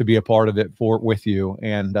to be a part of it with you.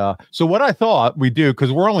 And so what I thought we do,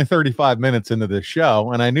 because we're only 35 minutes into this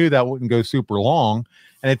show, and I knew that wouldn't go super long,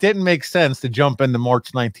 and it didn't make sense to jump into March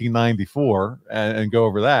 1994 and go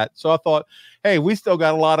over that. So I thought, hey, we still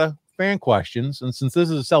got a lot of fan questions. And since this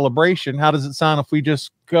is a celebration, how does it sound if we just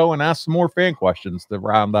go and ask some more fan questions to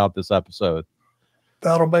round out this episode?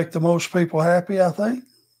 That'll make the most people happy, I think.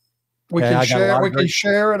 We can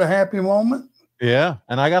share at a happy moment. Yeah,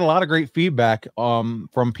 and I got a lot of great feedback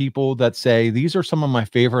from people that say these are some of my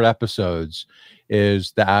favorite episodes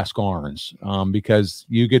is the Ask Arns, because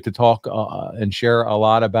you get to talk and share a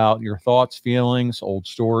lot about your thoughts, feelings, old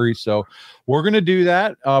stories. So we're going to do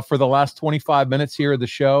that for the last 25 minutes here of the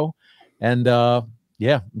show. And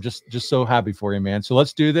yeah, I'm just so happy for you, man. So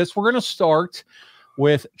let's do this. We're going to start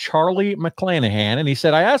with Charlie McClanahan. And he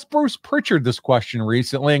said, I asked Bruce Pritchard this question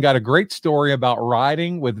recently and got a great story about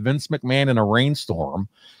riding with Vince McMahon in a rainstorm.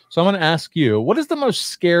 So I'm going to ask you, what is the most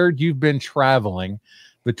scared you've been traveling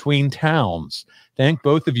between towns? Thank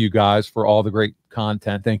both of you guys for all the great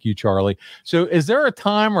content. Thank you, Charlie. So is there a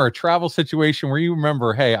time or a travel situation where you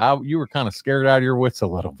remember, hey, you were kind of scared out of your wits a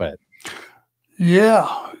little bit?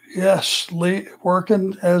 Yeah. Yes.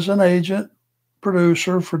 Working as an agent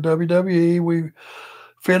producer for WWE. We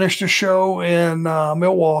finished a show in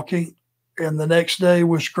Milwaukee, and the next day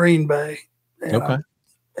was Green Bay. And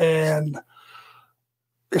and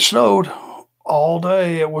it snowed all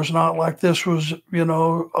day. It was not like this was,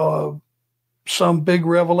 some big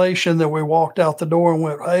revelation that we walked out the door and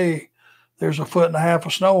went, hey, there's 1.5 feet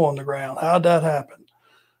of snow on the ground. How'd that happen?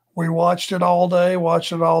 We watched it all day,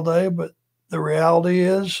 but the reality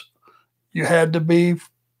is you had to be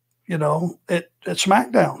at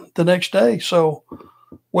SmackDown the next day. So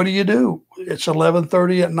what do? It's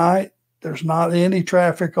 11:30 at night. There's not any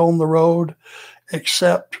traffic on the road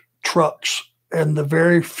except trucks and the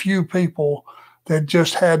very few people that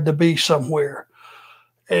just had to be somewhere.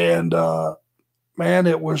 And man,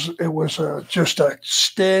 it was just a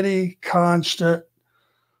steady, constant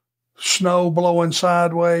snow blowing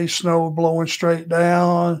sideways, snow blowing straight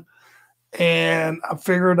down. And I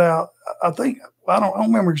figured out, I don't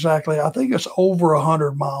remember exactly. I think it's over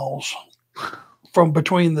 100 miles from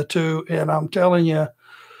between the two. And I'm telling you,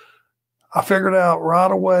 I figured out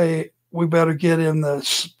right away, we better get in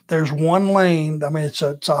there's one lane. I mean, it's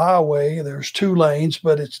a highway. There's 2 lanes,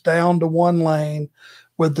 but it's down to 1 lane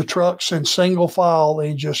with the trucks in single file.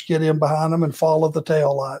 And you just get in behind them and follow the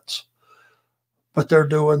tail lights. But they're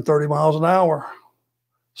doing 30 miles an hour.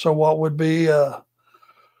 So what would be a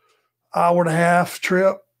hour-and-a-half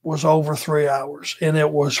trip was over 3 hours, and it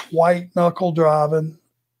was white knuckle driving.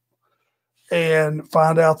 And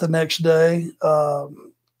find out the next day,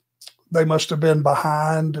 they must have been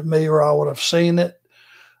behind me, or I would have seen it.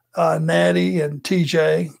 Natty and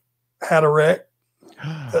TJ had a wreck.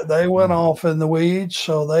 They went off in the weeds,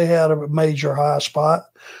 so they had a major high spot.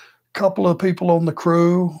 A couple of people on the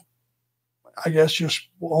crew, I guess just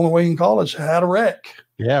only way you can call it, had a wreck.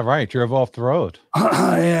 Yeah, right. Drove off the road.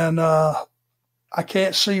 And I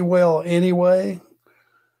can't see well anyway.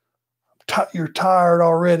 You're tired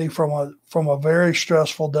already from a very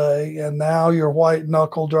stressful day, and now you're white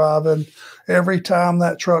knuckle driving. Every time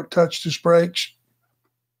that truck touched its brakes,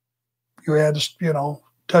 you had to,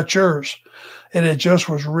 touch yours, and it just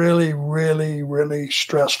was really, really, really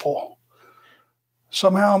stressful.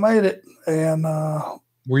 Somehow I made it, and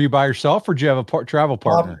were you by yourself, or did you have a travel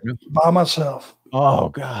partner? By myself. Oh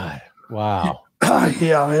God! Wow.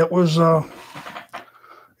 Yeah, it was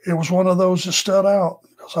one of those that stood out.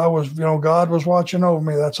 I was, God was watching over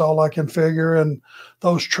me. That's all I can figure. And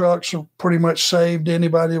those trucks pretty much saved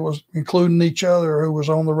anybody that was, including each other, who was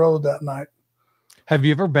on the road that night. Have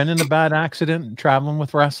you ever been in a bad accident traveling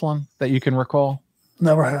with wrestling that you can recall?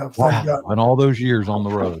 Never have. Wow. In all those years on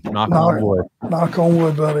the road. Knock on wood. Knock on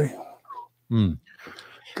wood, buddy.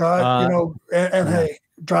 God, hey,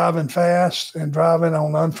 driving fast and driving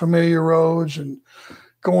on unfamiliar roads and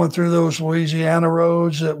going through those Louisiana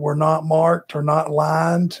roads that were not marked or not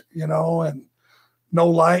lined, and no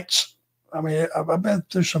lights. I mean, I've been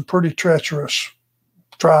through some pretty treacherous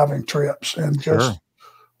driving trips, and just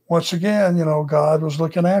once again, God was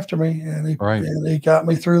looking after me, and he got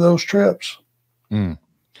me through those trips.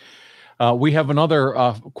 We have another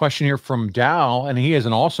question here from Dow, and he has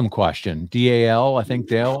an awesome question. DAL, I think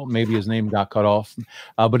Dale, maybe his name got cut off,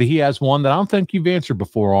 but he has one that I don't think you've answered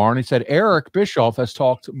before, Arn. He said, Eric Bischoff has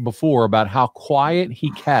talked before about how quiet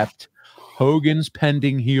he kept Hogan's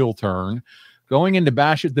pending heel turn. Going into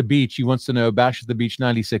Bash at the Beach, he wants to know, Bash at the Beach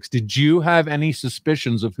 96, did you have any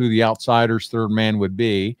suspicions of who the outsider's third man would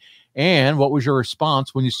be? And what was your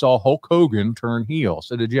response when you saw Hulk Hogan turn heel?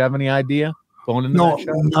 So did you have any idea going into that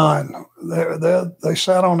show? None. They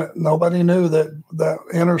sat on it. Nobody knew that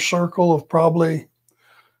inner circle of probably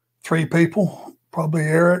 3 people, probably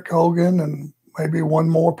Eric, Hogan, and maybe one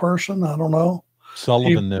more person. I don't know.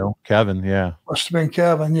 Sullivan knew. Kevin, yeah. Must have been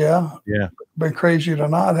Kevin, yeah. Yeah. Been crazy to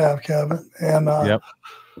not have Kevin. And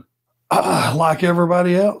like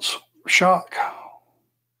everybody else, shock.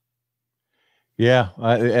 Yeah,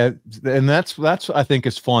 and that's I think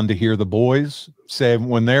is fun to hear the boys say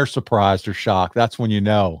when they're surprised or shocked. That's when you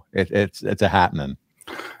know it's a happening.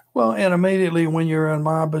 Well, and immediately when you're in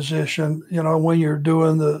my position, when you're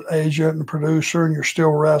doing the agent and producer and you're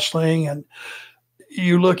still wrestling, and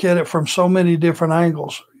you look at it from so many different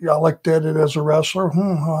angles. I looked at it as a wrestler.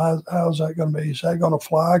 How's that going to be? Is that going to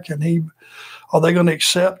fly? Are they going to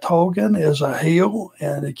accept Hogan as a heel?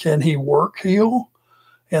 And can he work heel?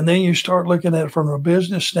 And then you start looking at it from a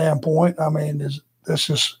business standpoint. I mean,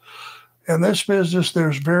 in this business,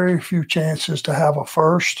 there's very few chances to have a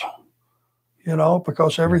first,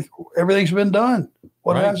 because everything's been done.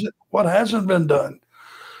 What hasn't been done?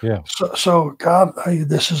 Yeah. So God,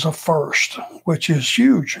 this is a first, which is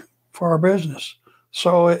huge for our business.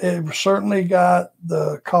 So it certainly got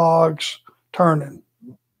the cogs turning.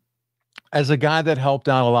 As a guy that helped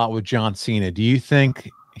out a lot with John Cena, do you think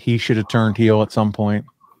he should have turned heel at some point?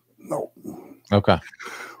 No. Okay.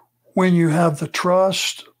 When you have the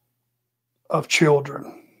trust of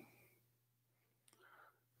children,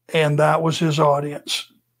 and that was his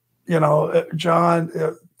audience, John,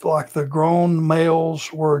 like the grown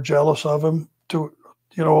males were jealous of him to,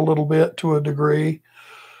 a little bit, to a degree.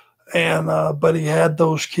 And, but he had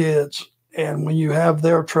those kids. And when you have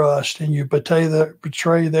their trust and you betray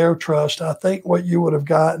their trust, I think what you would have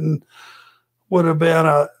gotten would have been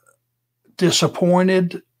a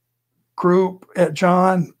disappointed group at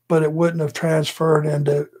John, but it wouldn't have transferred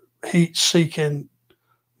into heat-seeking,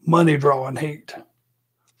 money-drawing heat.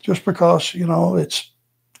 Just because, it's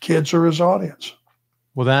kids are his audience.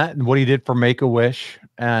 Well, that and what he did for Make-A-Wish,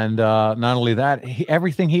 and not only that,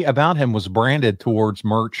 everything about him was branded towards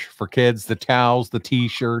merch for kids. The towels, the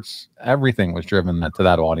T-shirts, everything was driven to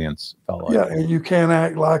that audience. Felt like. Yeah, and you can't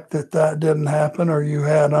act like that didn't happen, or you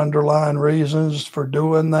had underlying reasons for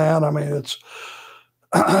doing that. I mean,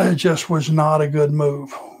 it just was not a good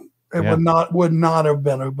move. It would not have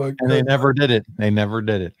been a good. And they never did it. They never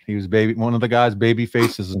did it. He was one of the guys baby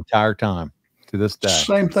face his entire time to this day.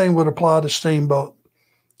 Same thing would apply to Steamboat.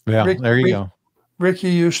 Yeah, there you go. Ricky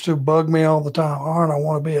used to bug me all the time. Arn, I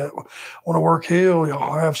want to work heel.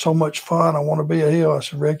 I have so much fun. I want to be a heel. I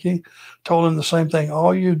said, Ricky, told him the same thing.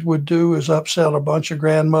 All you would do is upset a bunch of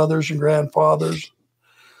grandmothers and grandfathers.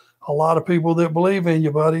 A lot of people that believe in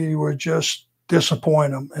you, buddy, you would just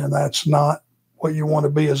disappoint them. And that's not what you want to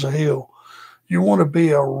be as a heel. You want to be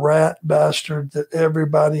a rat bastard that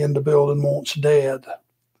everybody in the building wants dead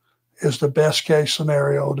is the best case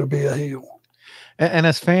scenario to be a heel. And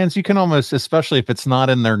as fans, you can almost, especially if it's not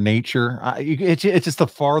in their nature, it's just the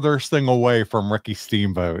farthest thing away from Ricky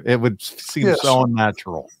Steamboat. It would seem so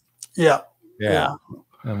unnatural. Yeah.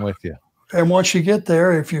 I'm with you. And once you get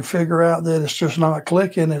there, if you figure out that it's just not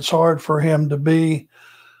clicking, it's hard for him to be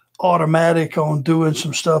automatic on doing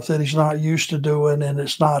some stuff that he's not used to doing, and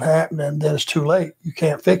it's not happening. Then it's too late. You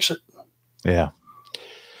can't fix it. Yeah.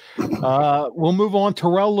 We'll move on.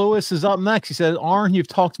 Terrell Lewis is up next. He said, Arn, you've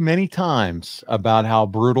talked many times about how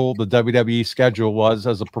brutal the WWE schedule was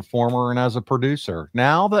as a performer and as a producer.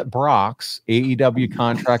 Now that Brock's AEW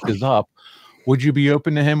contract is up, would you be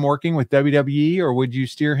open to him working with WWE, or would you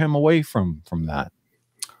steer him away from that?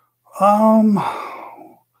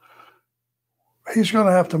 He's going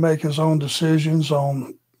to have to make his own decisions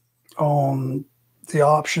on the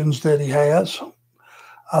options that he has.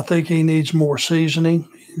 I think he needs more seasoning.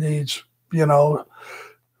 He needs,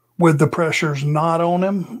 with the pressures not on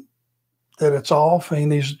him, that it's off. He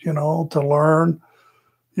needs, to learn,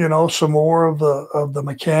 some more of the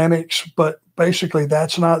mechanics. But basically,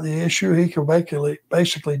 that's not the issue. He can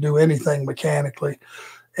basically do anything mechanically,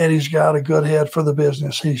 and he's got a good head for the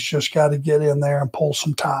business. He's just got to get in there and pull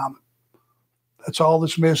some time. That's all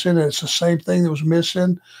that's missing. And it's the same thing that was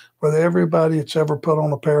missing with everybody that's ever put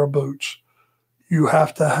on a pair of boots. You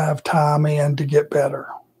have to have time in to get better.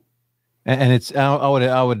 And it's I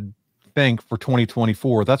would think for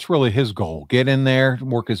 2024, that's really his goal. Get in there,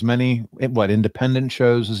 work as many independent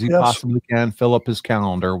shows as he possibly can, fill up his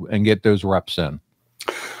calendar, and get those reps in.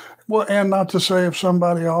 Well, and not to say if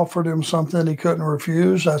somebody offered him something he couldn't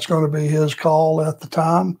refuse, that's going to be his call at the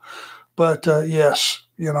time. But yes,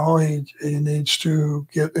 you know, he needs to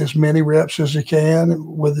get as many reps as he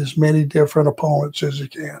can with as many different opponents as he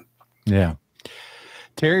can. Yeah.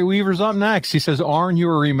 Terry Weaver's up next. He says, Arn, you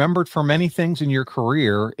are remembered for many things in your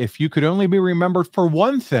career. If you could only be remembered for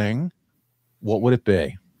one thing, what would it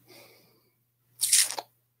be?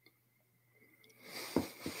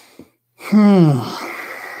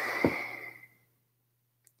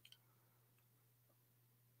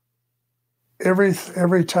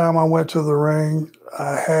 Every time I went to the ring,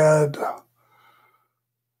 I had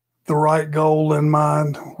the right goal in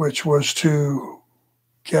mind, which was to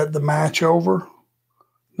get the match over,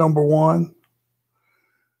 number one,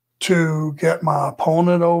 to get my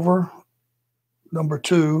opponent over, number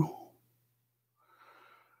two,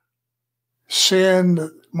 send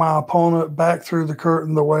my opponent back through the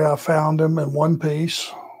curtain the way I found him in one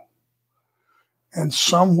piece, and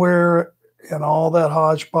somewhere in all that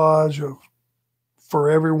hodgepodge of for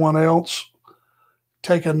everyone else,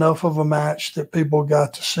 take enough of a match that people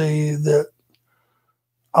got to see that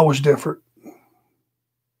I was different.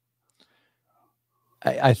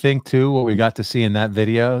 I think, too, what we got to see in that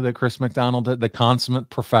video that Chris McDonald did, the consummate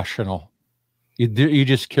professional. You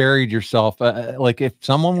just carried yourself. Like if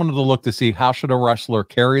someone wanted to look to see how should a wrestler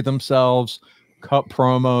carry themselves, cut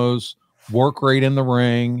promos, work right in the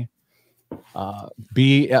ring,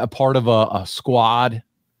 be a part of a squad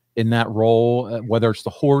in that role, whether it's the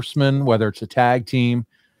Horsemen, whether it's a tag team,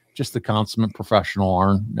 just the consummate professional,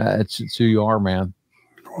 Arn. It's who you are, man.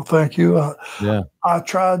 Well, thank you. Yeah, I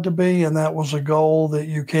tried to be, and that was a goal that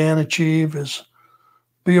you can achieve, is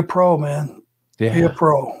be a pro, man. Yeah. Be a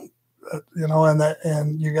pro. You know,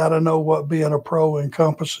 and you got to know what being a pro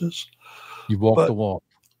encompasses. You walk the walk.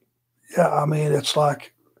 Yeah, I mean, it's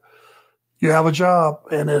like you have a job,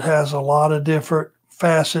 and it has a lot of different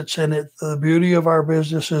facets, and the beauty of our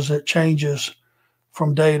business is it changes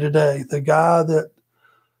from day to day. The guy that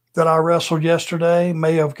I wrestled yesterday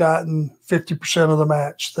may have gotten 50% of the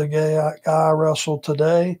match. The guy I wrestled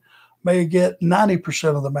today may get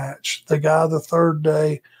 90% of the match. The guy the third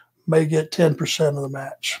day may get 10% of the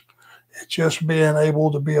match. It's just being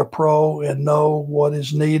able to be a pro and know what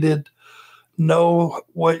is needed, know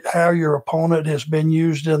how your opponent has been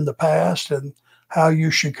used in the past and how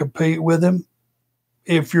you should compete with him.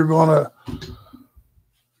 If you're going to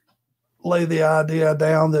lay the idea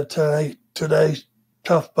down that today,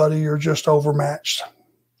 tough buddy, you're just overmatched.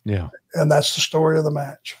 Yeah. And that's the story of the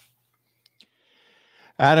match.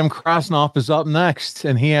 Adam Krasnoff is up next,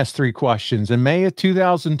 and he has 3 questions. In May of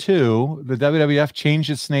 2002, the WWF changed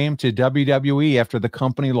its name to WWE after the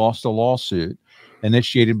company lost a lawsuit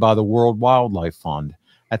initiated by the World Wildlife Fund.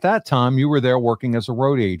 At that time, you were there working as a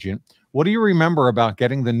road agent. What do you remember about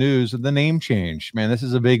getting the news of the name change? Man, this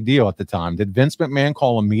is a big deal at the time. Did Vince McMahon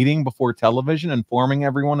call a meeting before television informing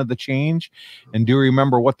everyone of the change? And do you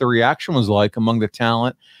remember what the reaction was like among the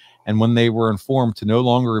talent and when they were informed to no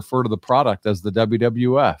longer refer to the product as the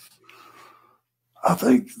WWF? I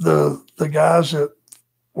think the guys that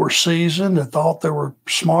were seasoned and thought they were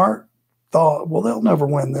smart thought, well, they'll never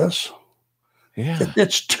win this. Yeah.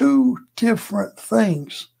 It's 2 different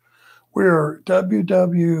things. We're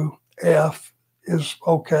WWF is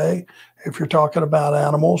okay. If you're talking about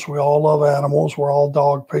animals, we all love animals. We're all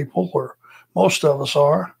dog people, or most of us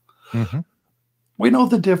are. Mm-hmm. We know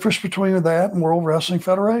the difference between that and World Wrestling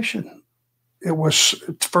Federation. It was,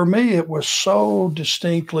 for me, it was so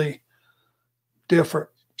distinctly different.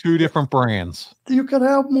 2 different brands. You could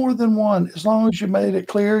have more than one, as long as you made it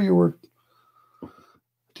clear you were,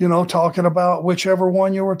 talking about whichever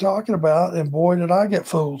one you were talking about. And boy, did I get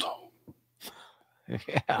fooled.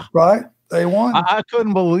 Yeah. Right? They won. I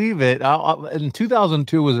couldn't believe it. In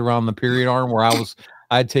 2002 was around the period, Arn, where I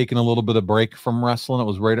had taken a little bit of break from wrestling. It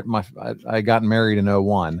was right at I got married in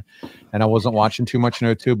 2001, and I wasn't watching too much in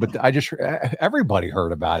 2002, but everybody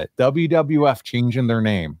heard about it. WWF changing their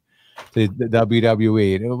name to the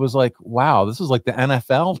WWE. And it was like, wow, this is like the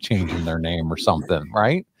NFL changing their name or something,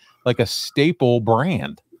 right? Like a staple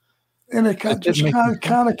brand. And it just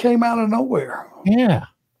kind of came out of nowhere. Yeah.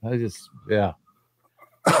 And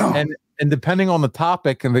depending on the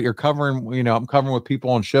topic and that you're covering, I'm covering with people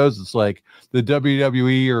on shows, it's like the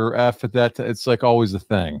WWE or F at that, it's like always a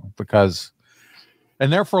thing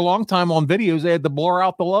and there for a long time on videos, they had to blur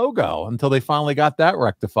out the logo until they finally got that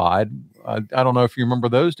rectified. I don't know if you remember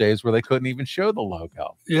those days where they couldn't even show the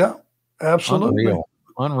logo. Yeah, absolutely. Unreal.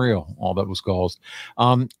 Unreal, all that was caused.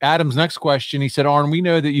 Adam's next question, he said, Arn, we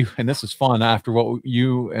know that you, and this is fun after what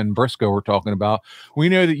you and Brisco were talking about, we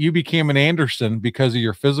know that you became an Anderson because of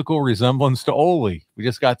your physical resemblance to Ole. We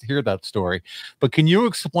just got to hear that story. But can you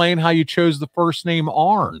explain how you chose the first name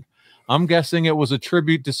Arn? I'm guessing it was a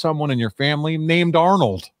tribute to someone in your family named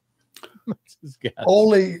Arnold.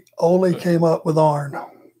 Ole came up with Arn.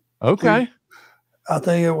 Okay. I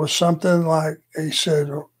think it was something like, he said,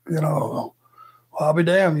 I'll be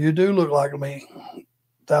damned, you do look like me.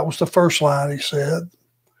 That was the first line he said.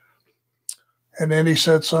 And then he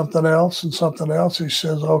said something else and something else. He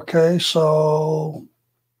says, okay, so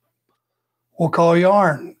we'll call you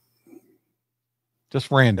Arn.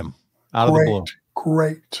 Just random, out of the blue.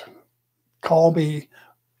 Great. Call me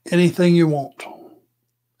anything you want.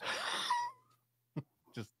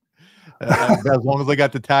 As long as they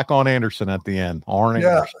got to tack on Anderson at the end. Arn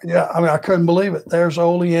Anderson. Yeah. I mean, I couldn't believe it. There's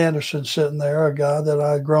Ole Anderson sitting there, a guy that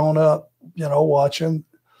I'd grown up, watching.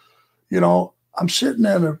 I'm sitting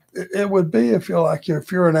in it would be if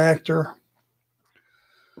you're an actor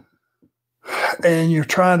and you're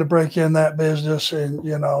trying to break in that business and,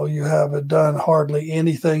 you haven't done hardly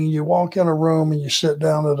anything. You walk in a room and you sit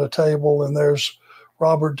down at a table and there's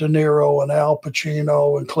Robert De Niro and Al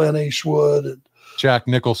Pacino and Clint Eastwood and Jack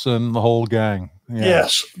Nicholson, the whole gang. Yeah.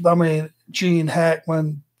 Yes. I mean, Gene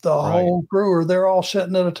Hackman, the whole crew, they're all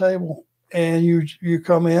sitting at a table and you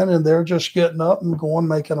come in and they're just getting up and going,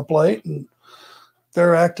 making a plate and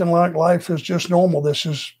they're acting like life is just normal. This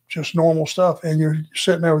is just normal stuff. And you're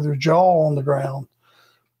sitting there with your jaw on the ground.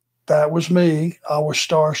 That was me. I was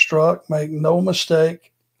starstruck, make no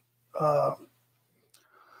mistake.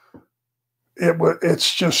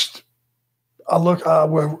 It's just,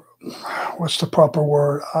 what's the proper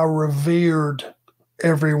word? I revered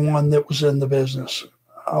everyone that was in the business.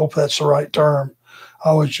 I hope that's the right term.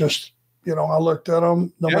 I was just, I looked at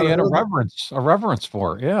them. You had a reverence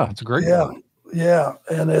for it. Yeah, it's a great one. Yeah,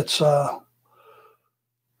 and it's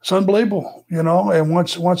unbelievable, And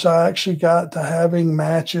once I actually got to having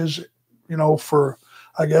matches, for,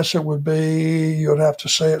 I guess it would be, you'd have to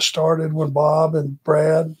say it started when Bob and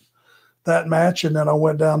Brad. That match, and then I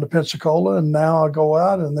went down to Pensacola, and now I go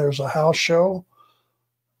out and there's a house show,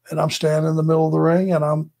 and I'm standing in the middle of the ring, and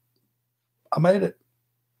I made it.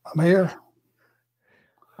 I'm here.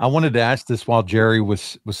 I wanted to ask this while Jerry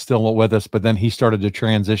was still with us, but then he started to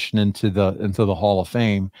transition into the Hall of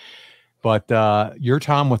Fame. But your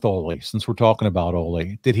time with Ole, since we're talking about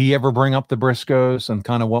Ole, did he ever bring up the Briscos and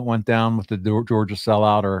kind of what went down with the Georgia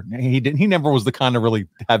sellout, or he didn't? He never was the kind of really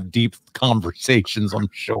have deep conversations, I'm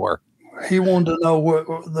sure. He wanted to know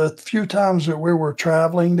the few times that we were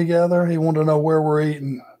traveling together, he wanted to know where we're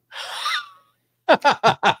eating.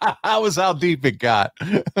 That was how deep it got.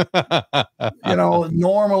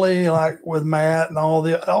 Normally like with Matt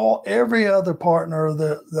and every other partner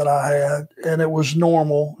that I had, and it was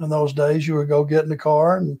normal in those days, you would go get in the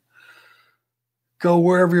car and go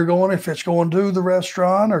wherever you're going. If it's going to the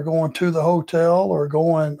restaurant or going to the hotel or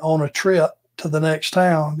going on a trip to the next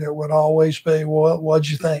town, it would always be, what'd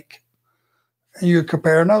you think? And you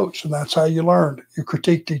compare notes, and that's how you learned. You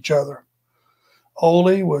critiqued each other.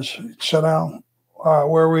 Ole was, sit down. All right,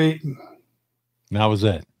 where are we eating? That was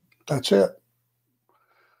it. That's it.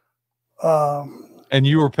 And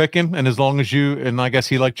you were picking, and as long as and I guess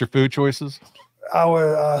he liked your food choices?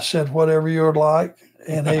 I said, whatever you would like.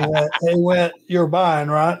 And he went, you're buying,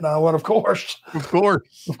 right? And I went, of course. Of course.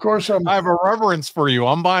 I have a reverence for you.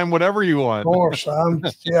 I'm buying whatever you want. Of course. I'm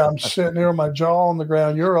sitting here with my jaw on the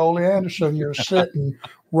ground. You're Ole Anderson. You're sitting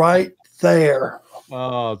right there.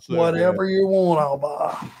 Oh, whatever you want, I'll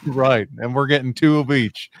buy. Right. And we're getting 2 of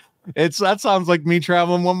each. That sounds like me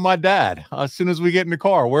traveling with my dad. As soon as we get in the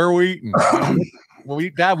car, where are we eating?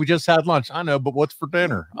 Dad, we just had lunch. I know, but what's for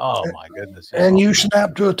dinner? Oh my goodness. And you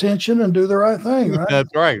snap to attention and do the right thing,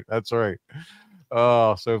 right? That's right.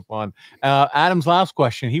 Oh, so fun. Adam's last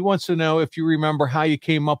question. He wants to know if you remember how you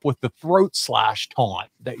came up with the throat slash taunt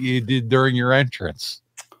that you did during your entrance.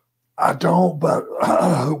 I don't, but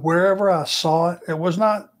wherever I saw it, it was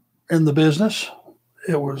not in the business.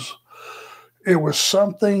 It was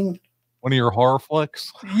something. One of your horror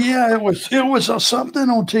flicks? Yeah, it was something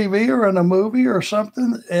on TV or in a movie or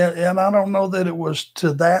something. And I don't know that it was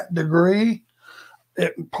to that degree.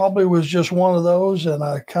 It probably was just one of those, and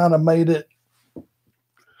I kind of made it.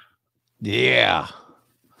 Yeah.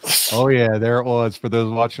 Oh, yeah, there it was. For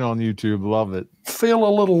those watching on YouTube, love it. Feel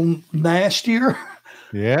a little nastier.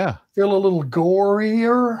 Yeah. Feel a little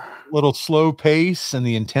gorier. Little slow pace and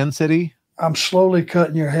the intensity. I'm slowly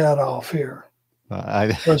cutting your head off here.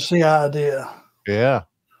 That's the idea. Yeah.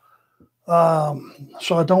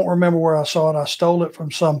 So I don't remember where I saw it. I stole it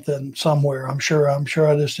from somewhere. I'm sure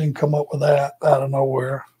I just didn't come up with that out of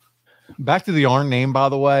nowhere. Back to the ARN name, by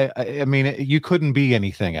the way. I mean, you couldn't be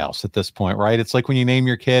anything else at this point, right? It's like when you name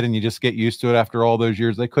your kid and you just get used to it after all those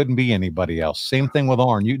years. They couldn't be anybody else. Same thing with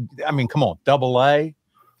ARN. I mean, come on, AA.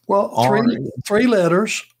 Well, three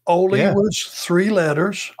letters. Ole was 3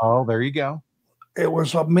 letters. Oh, there you go. It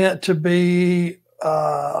was meant to be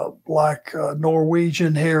like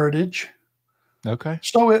Norwegian heritage. Okay.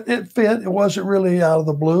 So it fit. It wasn't really out of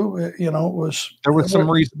the blue. It was. There was some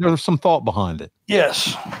reason. There was some thought behind it.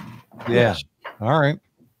 Yes. Yeah. Yes. All right.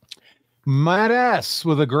 Matt S.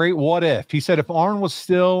 with a great what if. He said, if Arn was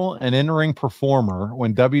still an in-ring performer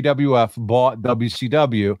when WWF bought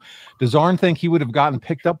WCW, does Arn think he would have gotten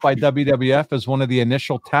picked up by WWF as one of the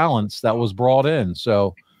initial talents that was brought in?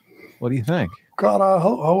 So what do you think? God,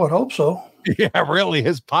 I would hope so. Yeah, really.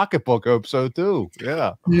 His pocketbook hopes so too.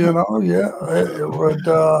 Yeah. It would.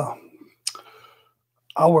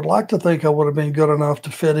 I would like to think I would have been good enough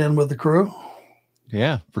to fit in with the crew.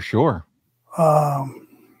 Yeah, for sure.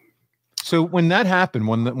 So when that happened,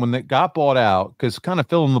 when it got bought out, because kind of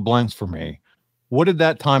fill in the blanks for me, what did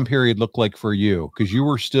that time period look like for you? Because you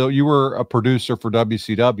were a producer for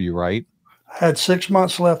WCW, right? I had 6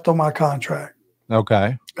 months left on my contract.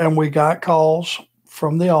 Okay. And we got calls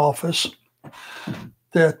from the office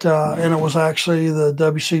that, and it was actually the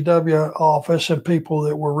WCW office and people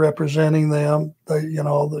that were representing them. They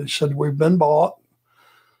said, we've been bought.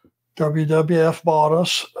 WWF bought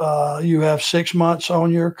us. You have 6 months on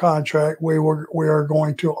your contract. We are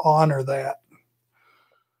going to honor that.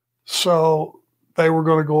 So they were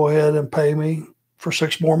going to go ahead and pay me for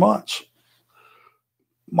 6 more months,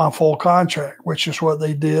 my full contract, which is what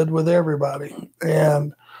they did with everybody.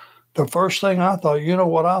 And the first thing I thought,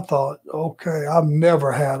 what I thought? Okay, I've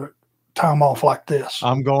never had a time off like this.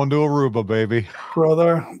 I'm going to Aruba, baby.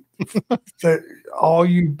 Brother, all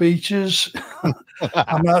you beaches,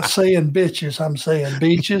 I'm not saying bitches, I'm saying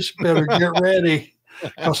beaches, better get ready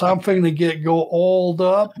because I'm finna go oiled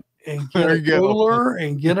up and get a cooler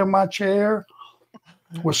and get in my chair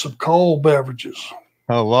with some cold beverages.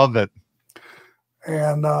 I love it.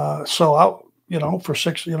 And so I, for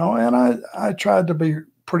 6, and I tried to be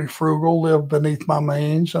pretty frugal, live beneath my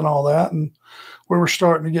means and all that. And we were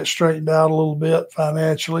starting to get straightened out a little bit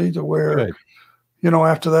financially to where, Good.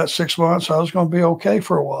 After that 6 months, I was going to be okay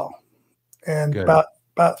for a while. And Good.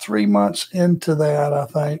 about 3 months into that, I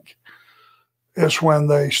think, is when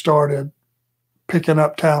they started picking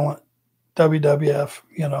up talent, WWF,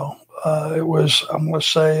 it was, I'm going to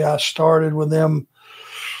say I started with them,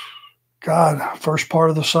 first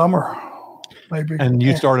part of the summer, maybe. And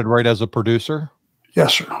you started right as a producer?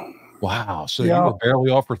 Yes, sir. Wow. So you were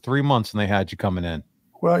barely off for 3 months and they had you coming in.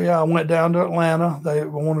 Well, yeah, I went down to Atlanta. They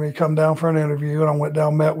wanted me to come down for an interview, and I went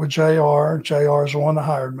down, met with JR. JR is the one that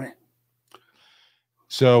hired me.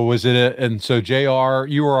 So was it and so JR,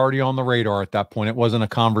 you were already on the radar at that point. It wasn't a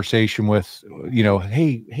conversation with,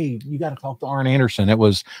 hey, you got to talk to Arn Anderson. It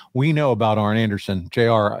was, we know about Arn Anderson.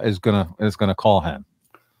 JR is gonna call him.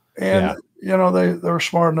 And they were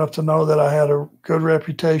smart enough to know that I had a good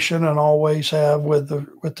reputation and always have with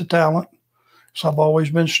the talent. So I've always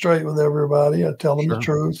been straight with everybody. I tell them the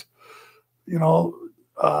truth,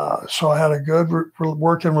 so I had a good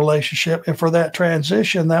working relationship. And for that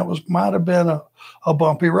transition, might have been a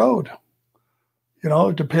bumpy road,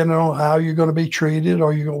 depending on how you're going to be treated.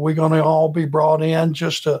 Or we're going to all be brought in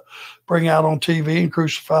just to bring out on TV and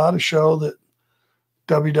crucify to show that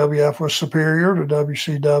WWF was superior to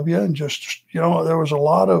WCW. And just, there was a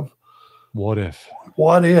lot of what ifs.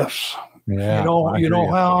 Yeah, you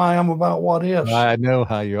know how I am about what ifs. I know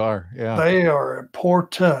how you are. Yeah, they are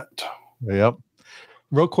important. Yep.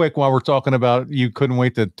 Real quick, while we're talking about you couldn't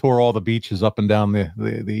wait to tour all the beaches up and down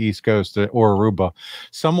the East Coast or Aruba,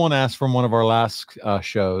 someone asked from one of our last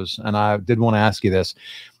shows, and I did want to ask you this.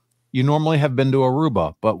 You normally have been to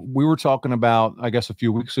Aruba, but we were talking about, I guess, a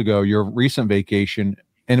few weeks ago, your recent vacation,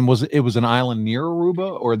 and it was an island near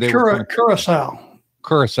Aruba, or they were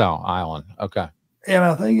Curacao Island. Okay. And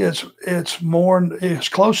I think it's more as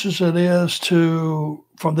close as it is to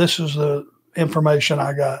this is the information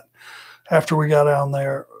I got after we got down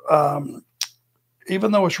there.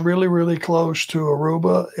 Even though it's really, really close to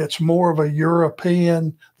Aruba, it's more of a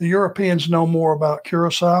European. The Europeans know more about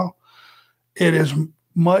Curacao. It is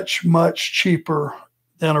much, much cheaper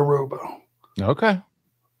than Aruba. Okay.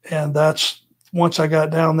 And that's once I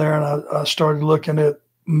got down there and I started looking at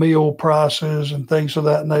meal prices and things of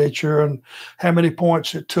that nature and how many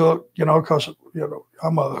points it took, because,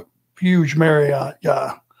 I'm a huge Marriott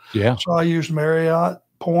guy. Yeah. So I used Marriott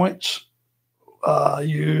points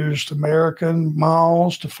used American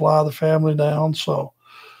miles to fly the family down. So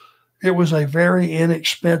it was a very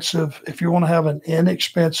inexpensive, if you want to have an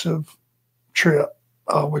inexpensive trip,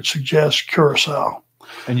 I would suggest Curacao.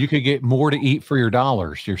 And you could get more to eat for your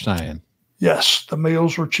dollars, you're saying? Yes, the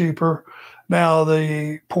meals were cheaper. Now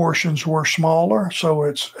the portions were smaller. So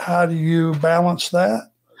it's, how do you balance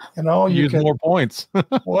that? You know, you use more points.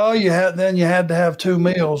 Well, you had to have 2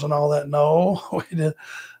 meals and all that. No,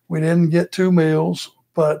 we didn't get 2 meals,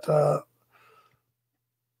 but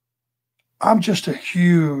I'm just a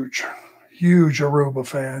huge Aruba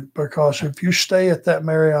fan, because if you stay at that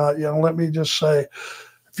Marriott, you know, let me just say,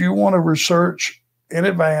 if you want to research in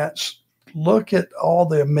advance, look at all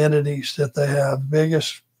the amenities that they have.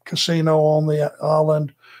 Biggest casino on the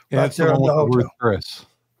island, right there in the hotel.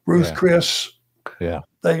 Ruth Chris. Yeah.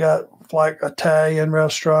 They got like Italian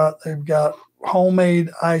restaurant. They've got homemade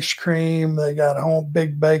ice cream. They got a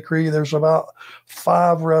big bakery. There's about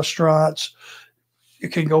 5 restaurants. You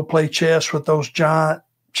can go play chess with those giant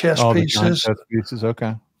chess pieces. Chess pieces,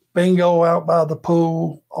 okay. Bingo out by the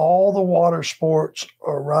pool. All the water sports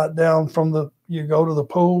are right down from you go to the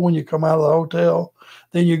pool when you come out of the hotel.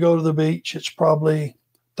 Then you go to the beach. It's probably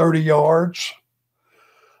 30 yards.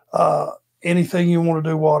 Anything you want to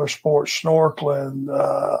do, water sports, snorkeling,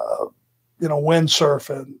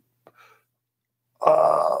 windsurfing,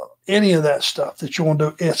 any of that stuff that you want to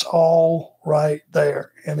do, it's all right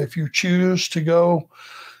there. And if you choose to go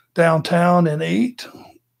downtown and eat,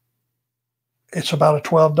 it's about a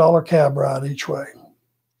 $12 cab ride each way.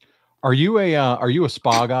 Are you a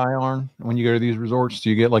spa guy, Arn? When you go to these resorts, do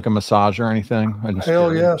you get like a massage or anything?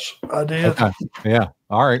 Hell yes, I did. Okay. Yeah.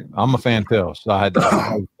 All right. I'm a fan too. So I had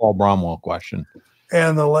the Paul Bromwell question.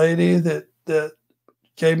 And the lady that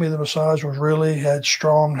gave me the massage had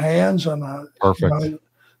strong hands, and I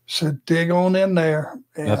said, dig on in there.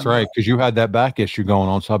 And that's right, because you had that back issue going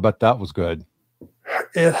on, so I bet that was good.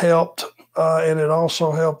 It helped, and it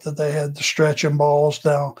also helped that they had the stretching balls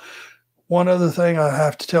down. One other thing I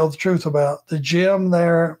have to tell the truth about, the gym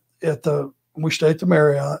there we stayed at the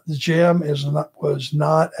Marriott, the gym was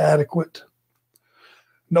not adequate.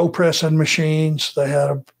 No pressing machines. They had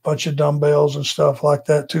a bunch of dumbbells and stuff like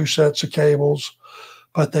that, 2 sets of cables,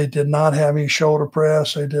 but they did not have any shoulder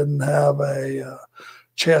press. They didn't have a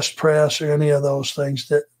chest press or any of those things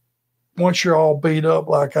that once you're all beat up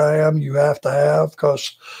like I am, you have to have,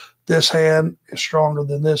 because this hand is stronger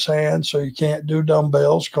than this hand. So you can't do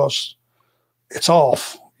dumbbells because it's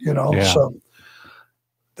off, Yeah. So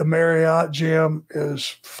the Marriott gym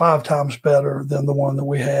is 5 times better than the one that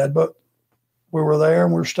we had, but we were there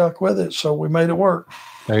and we're stuck with it. So we made it work.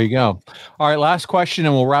 There you go. All right. Last question,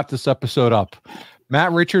 and we'll wrap this episode up.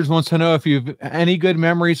 Matt Richards wants to know if you've any good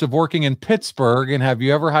memories of working in Pittsburgh, and have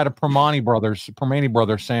you ever had a Permani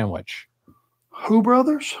Brothers sandwich? Who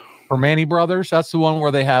brothers? Permani Brothers. That's the one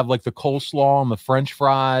where they have like the coleslaw and the French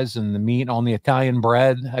fries and the meat on the Italian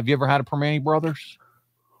bread. Have you ever had a Permani Brothers?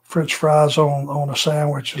 French fries on a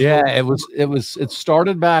sandwich. Yeah, it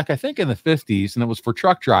started back, I think, in the 50s, and it was for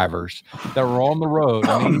truck drivers that were on the road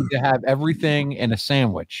and they needed to have everything in a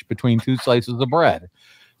sandwich between 2 slices of bread.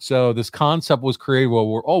 So this concept was created where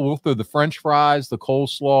we'll throw the French fries, the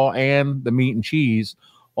coleslaw, and the meat and cheese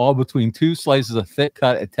all between 2 slices of thick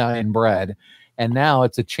cut Italian bread. And now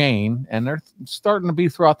it's a chain, and they're starting to be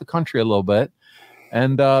throughout the country a little bit.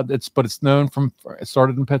 And it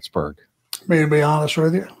started in Pittsburgh. Me to be honest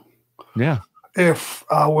with you. Yeah. If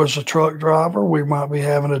I was a truck driver, we might be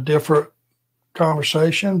having a different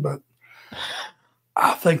conversation, but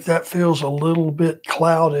I think that feels a little bit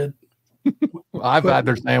clouded. I've had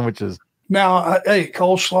their sandwiches. Now, I ate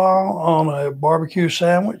coleslaw on a barbecue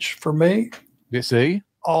sandwich for me. You see?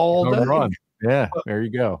 All day. Run. Yeah, there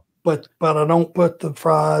you go. But I don't put the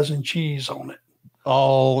fries and cheese on it.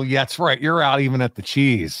 Oh, yeah, that's right. You're out even at the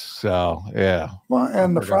cheese. So, yeah. Well,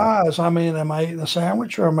 and the fries, I mean, am I eating a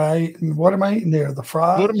sandwich or what am I eating here? The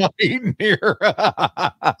fries? What am I eating here?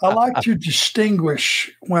 I like to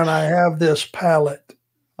distinguish when I have this palate.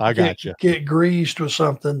 I got you. Get greased with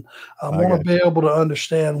something. I want to be able to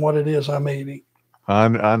understand what it is I'm eating. I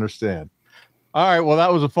understand. All right. Well,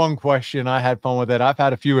 that was a fun question. I had fun with it. I've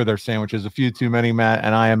had a few of their sandwiches, a few too many, Matt,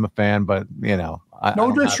 and I am a fan, but no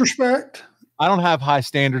disrespect. I don't have high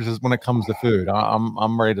standards when it comes to food.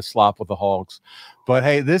 I'm ready to slop with the hogs. But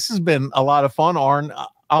hey, this has been a lot of fun, Arn.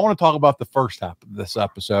 I want to talk about the first half of this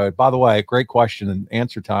episode. By the way, great question and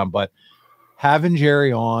answer time. But having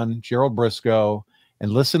Jerry on, Gerald Brisco,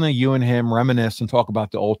 and listen to you and him reminisce and talk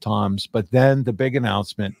about the old times. But then the big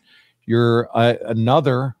announcement: you're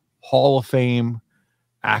another Hall of Fame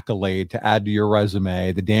accolade to add to your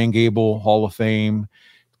resume. The Dan Gable Hall of Fame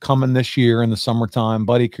coming this year in the summertime.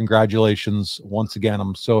 Buddy, congratulations once again.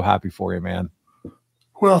 I'm so happy for you, man.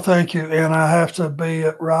 Well, thank you. And I have to be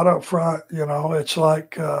right up front. You know, it's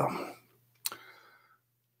like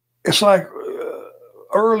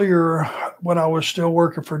earlier when I was still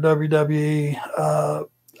working for WWE,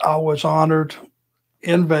 I was honored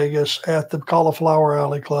in Vegas at the Cauliflower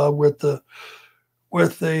Alley Club with the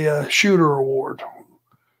Shooter Award.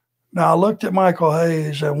 Now I looked at Michael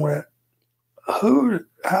Hayes and went,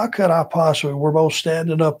 how could I possibly, we're both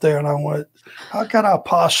standing up there, and I went, how could I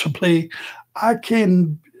possibly, I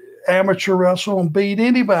can amateur wrestle and beat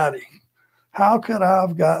anybody. How could I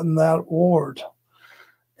have gotten that award?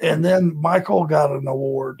 And then Michael got an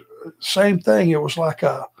award. Same thing. It was like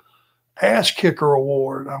a ass kicker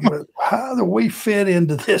award. I went, how do we fit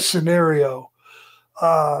into this scenario?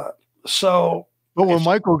 But when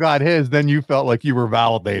Michael got his, then you felt like you were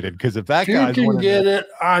validated, because if that guy can get it,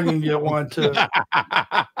 I can get one too.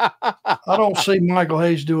 I don't see Michael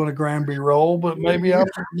Hayes doing a Granby role, but maybe I'm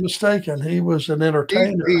mistaken. He was an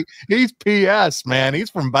entertainer. He's PS, man. He's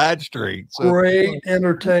from Bad Street. So. Great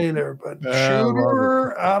entertainer, but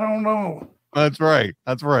Shooter, I don't know. That's right.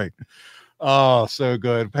 That's right. Oh, so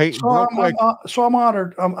good. Hey, so I'm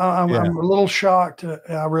honored. I'm a little shocked.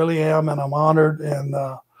 I really am, and I'm honored. And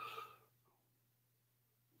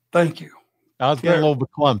thank you. I was getting a little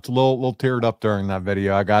bit clumped, a little teared up during that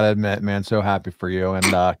video. I gotta admit, man, so happy for you, and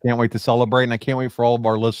can't wait to celebrate. And I can't wait for all of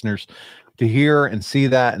our listeners to hear and see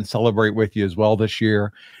that and celebrate with you as well this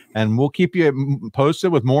year. And we'll keep you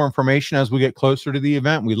posted with more information as we get closer to the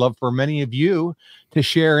event. We'd love for many of you to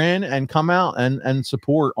share in and come out and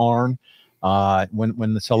support ARN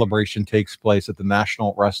when the celebration takes place at the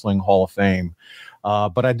National Wrestling Hall of Fame.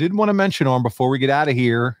 But I did want to mention, ARN, before we get out of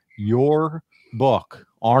here, your book,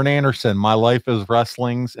 Arn Anderson, My Life as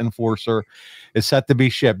Wrestling's Enforcer, is set to be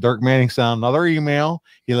shipped. Dirk Manning sent another email.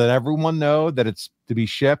 He let everyone know that it's to be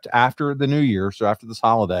shipped after the new year, so after this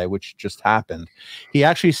holiday, which just happened. He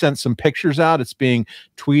actually sent some pictures out. It's being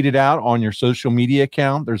tweeted out on your social media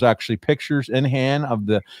account. There's actually pictures in hand of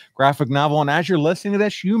the graphic novel. And as you're listening to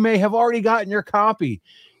this, you may have already gotten your copy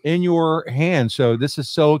in your hand. So this is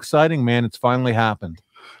so exciting, man. It's finally happened.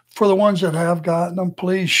 For the ones that have gotten them,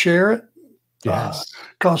 please share it. Yes,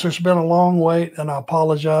 because there's been a long wait, and I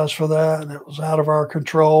apologize for that. And it was out of our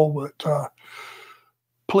control, but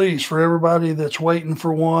please, for everybody that's waiting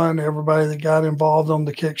for one, everybody that got involved on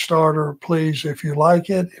the Kickstarter, please, if you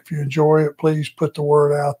like it, if you enjoy it, please put the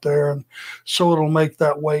word out there, and so it'll make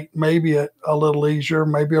that wait maybe a little easier,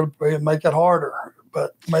 maybe it'll make it harder,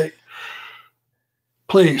 but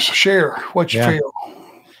please share what you feel.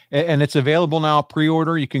 And it's available now,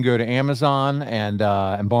 pre-order. You can go to Amazon and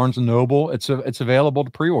Barnes & Noble. It's available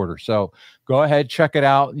to pre-order. So go ahead, check it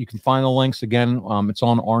out. You can find the links again. It's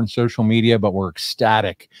on ARN social media, but we're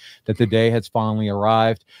ecstatic that the day has finally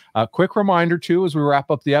arrived. Quick reminder, too, as we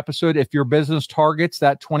wrap up the episode, if your business targets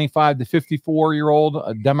that 25 to 54-year-old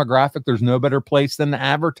demographic, there's no better place than to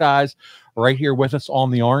advertise right here with us on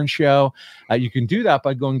the ARN Show. You can do that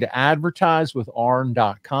by going to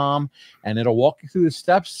advertisewitharn.com, and it'll walk you through the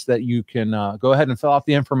steps that you can go ahead and fill out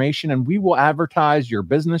the information, and we will advertise your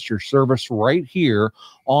business, your service right here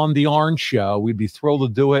on the ARN Show. We'd be thrilled to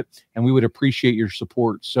do it, and we would appreciate your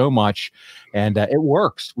support so much. And it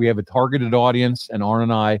works. We have a targeted audience, and ARN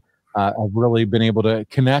and I have really been able to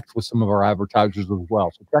connect with some of our advertisers as well.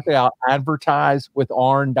 So check it out,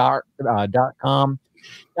 advertisewitharn.com.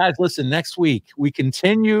 Guys, listen, next week we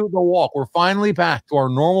continue the walk. We're finally back to our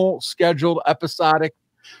normal scheduled episodic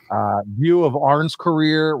view of Arn's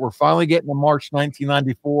career. We're finally getting to March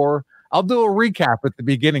 1994. I'll do a recap at the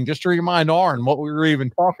beginning just to remind Arn what we were even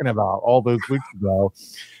talking about all those weeks ago.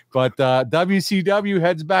 But WCW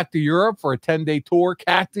heads back to Europe for a 10-day tour.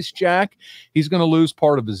 Cactus Jack, he's going to lose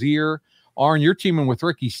part of his ear. Arn, you're teaming with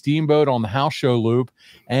Ricky Steamboat on the house show loop,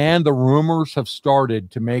 and the rumors have started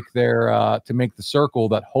to make the circle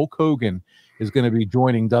that Hulk Hogan is going to be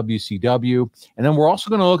joining WCW. And then we're also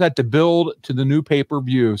going to look at the build to the new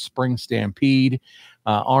pay-per-view, Spring Stampede.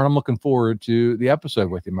 Arn, I'm looking forward to the episode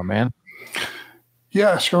with you, my man.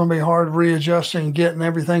 Yeah, it's going to be hard readjusting, getting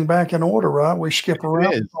everything back in order, right? We skip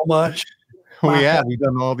around so much. We've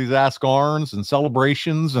done all these Ask Arns and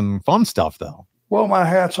celebrations and fun stuff, though. Well, my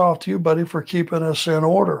hat's off to you, buddy, for keeping us in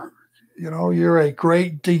order. You know, you're a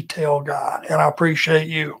great detail guy, and I appreciate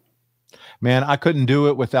you. Man, I couldn't do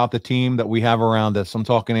it without the team that we have around us. I'm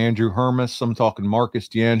talking Andrew Hermes. I'm talking Marcus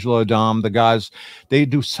D'Angelo, Dom. The guys, they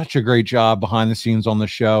do such a great job behind the scenes on the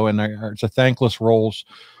show, and it's a thankless roles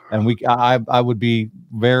And I would be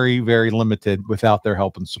very, very limited without their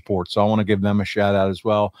help and support. So I want to give them a shout out as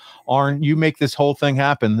well. Arn, you make this whole thing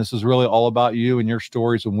happen. This is really all about you and your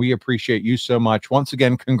stories, and we appreciate you so much. Once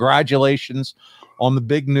again, congratulations on the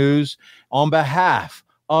big news. On behalf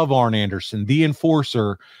of Arn Anderson, the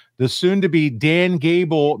Enforcer, the soon-to-be Dan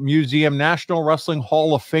Gable Museum National Wrestling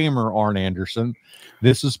Hall of Famer, Arn Anderson,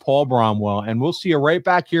 this is Paul Bromwell, and we'll see you right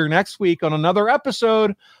back here next week on another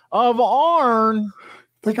episode of Arn.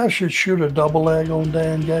 Think I should shoot a double leg on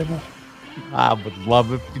Dan Gable? I would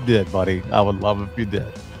love if you did, buddy. I would love if you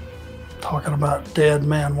did. Talking about dead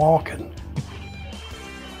man walking.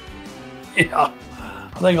 Yeah,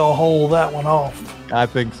 I think I'll hold that one off. I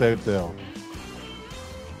think so too.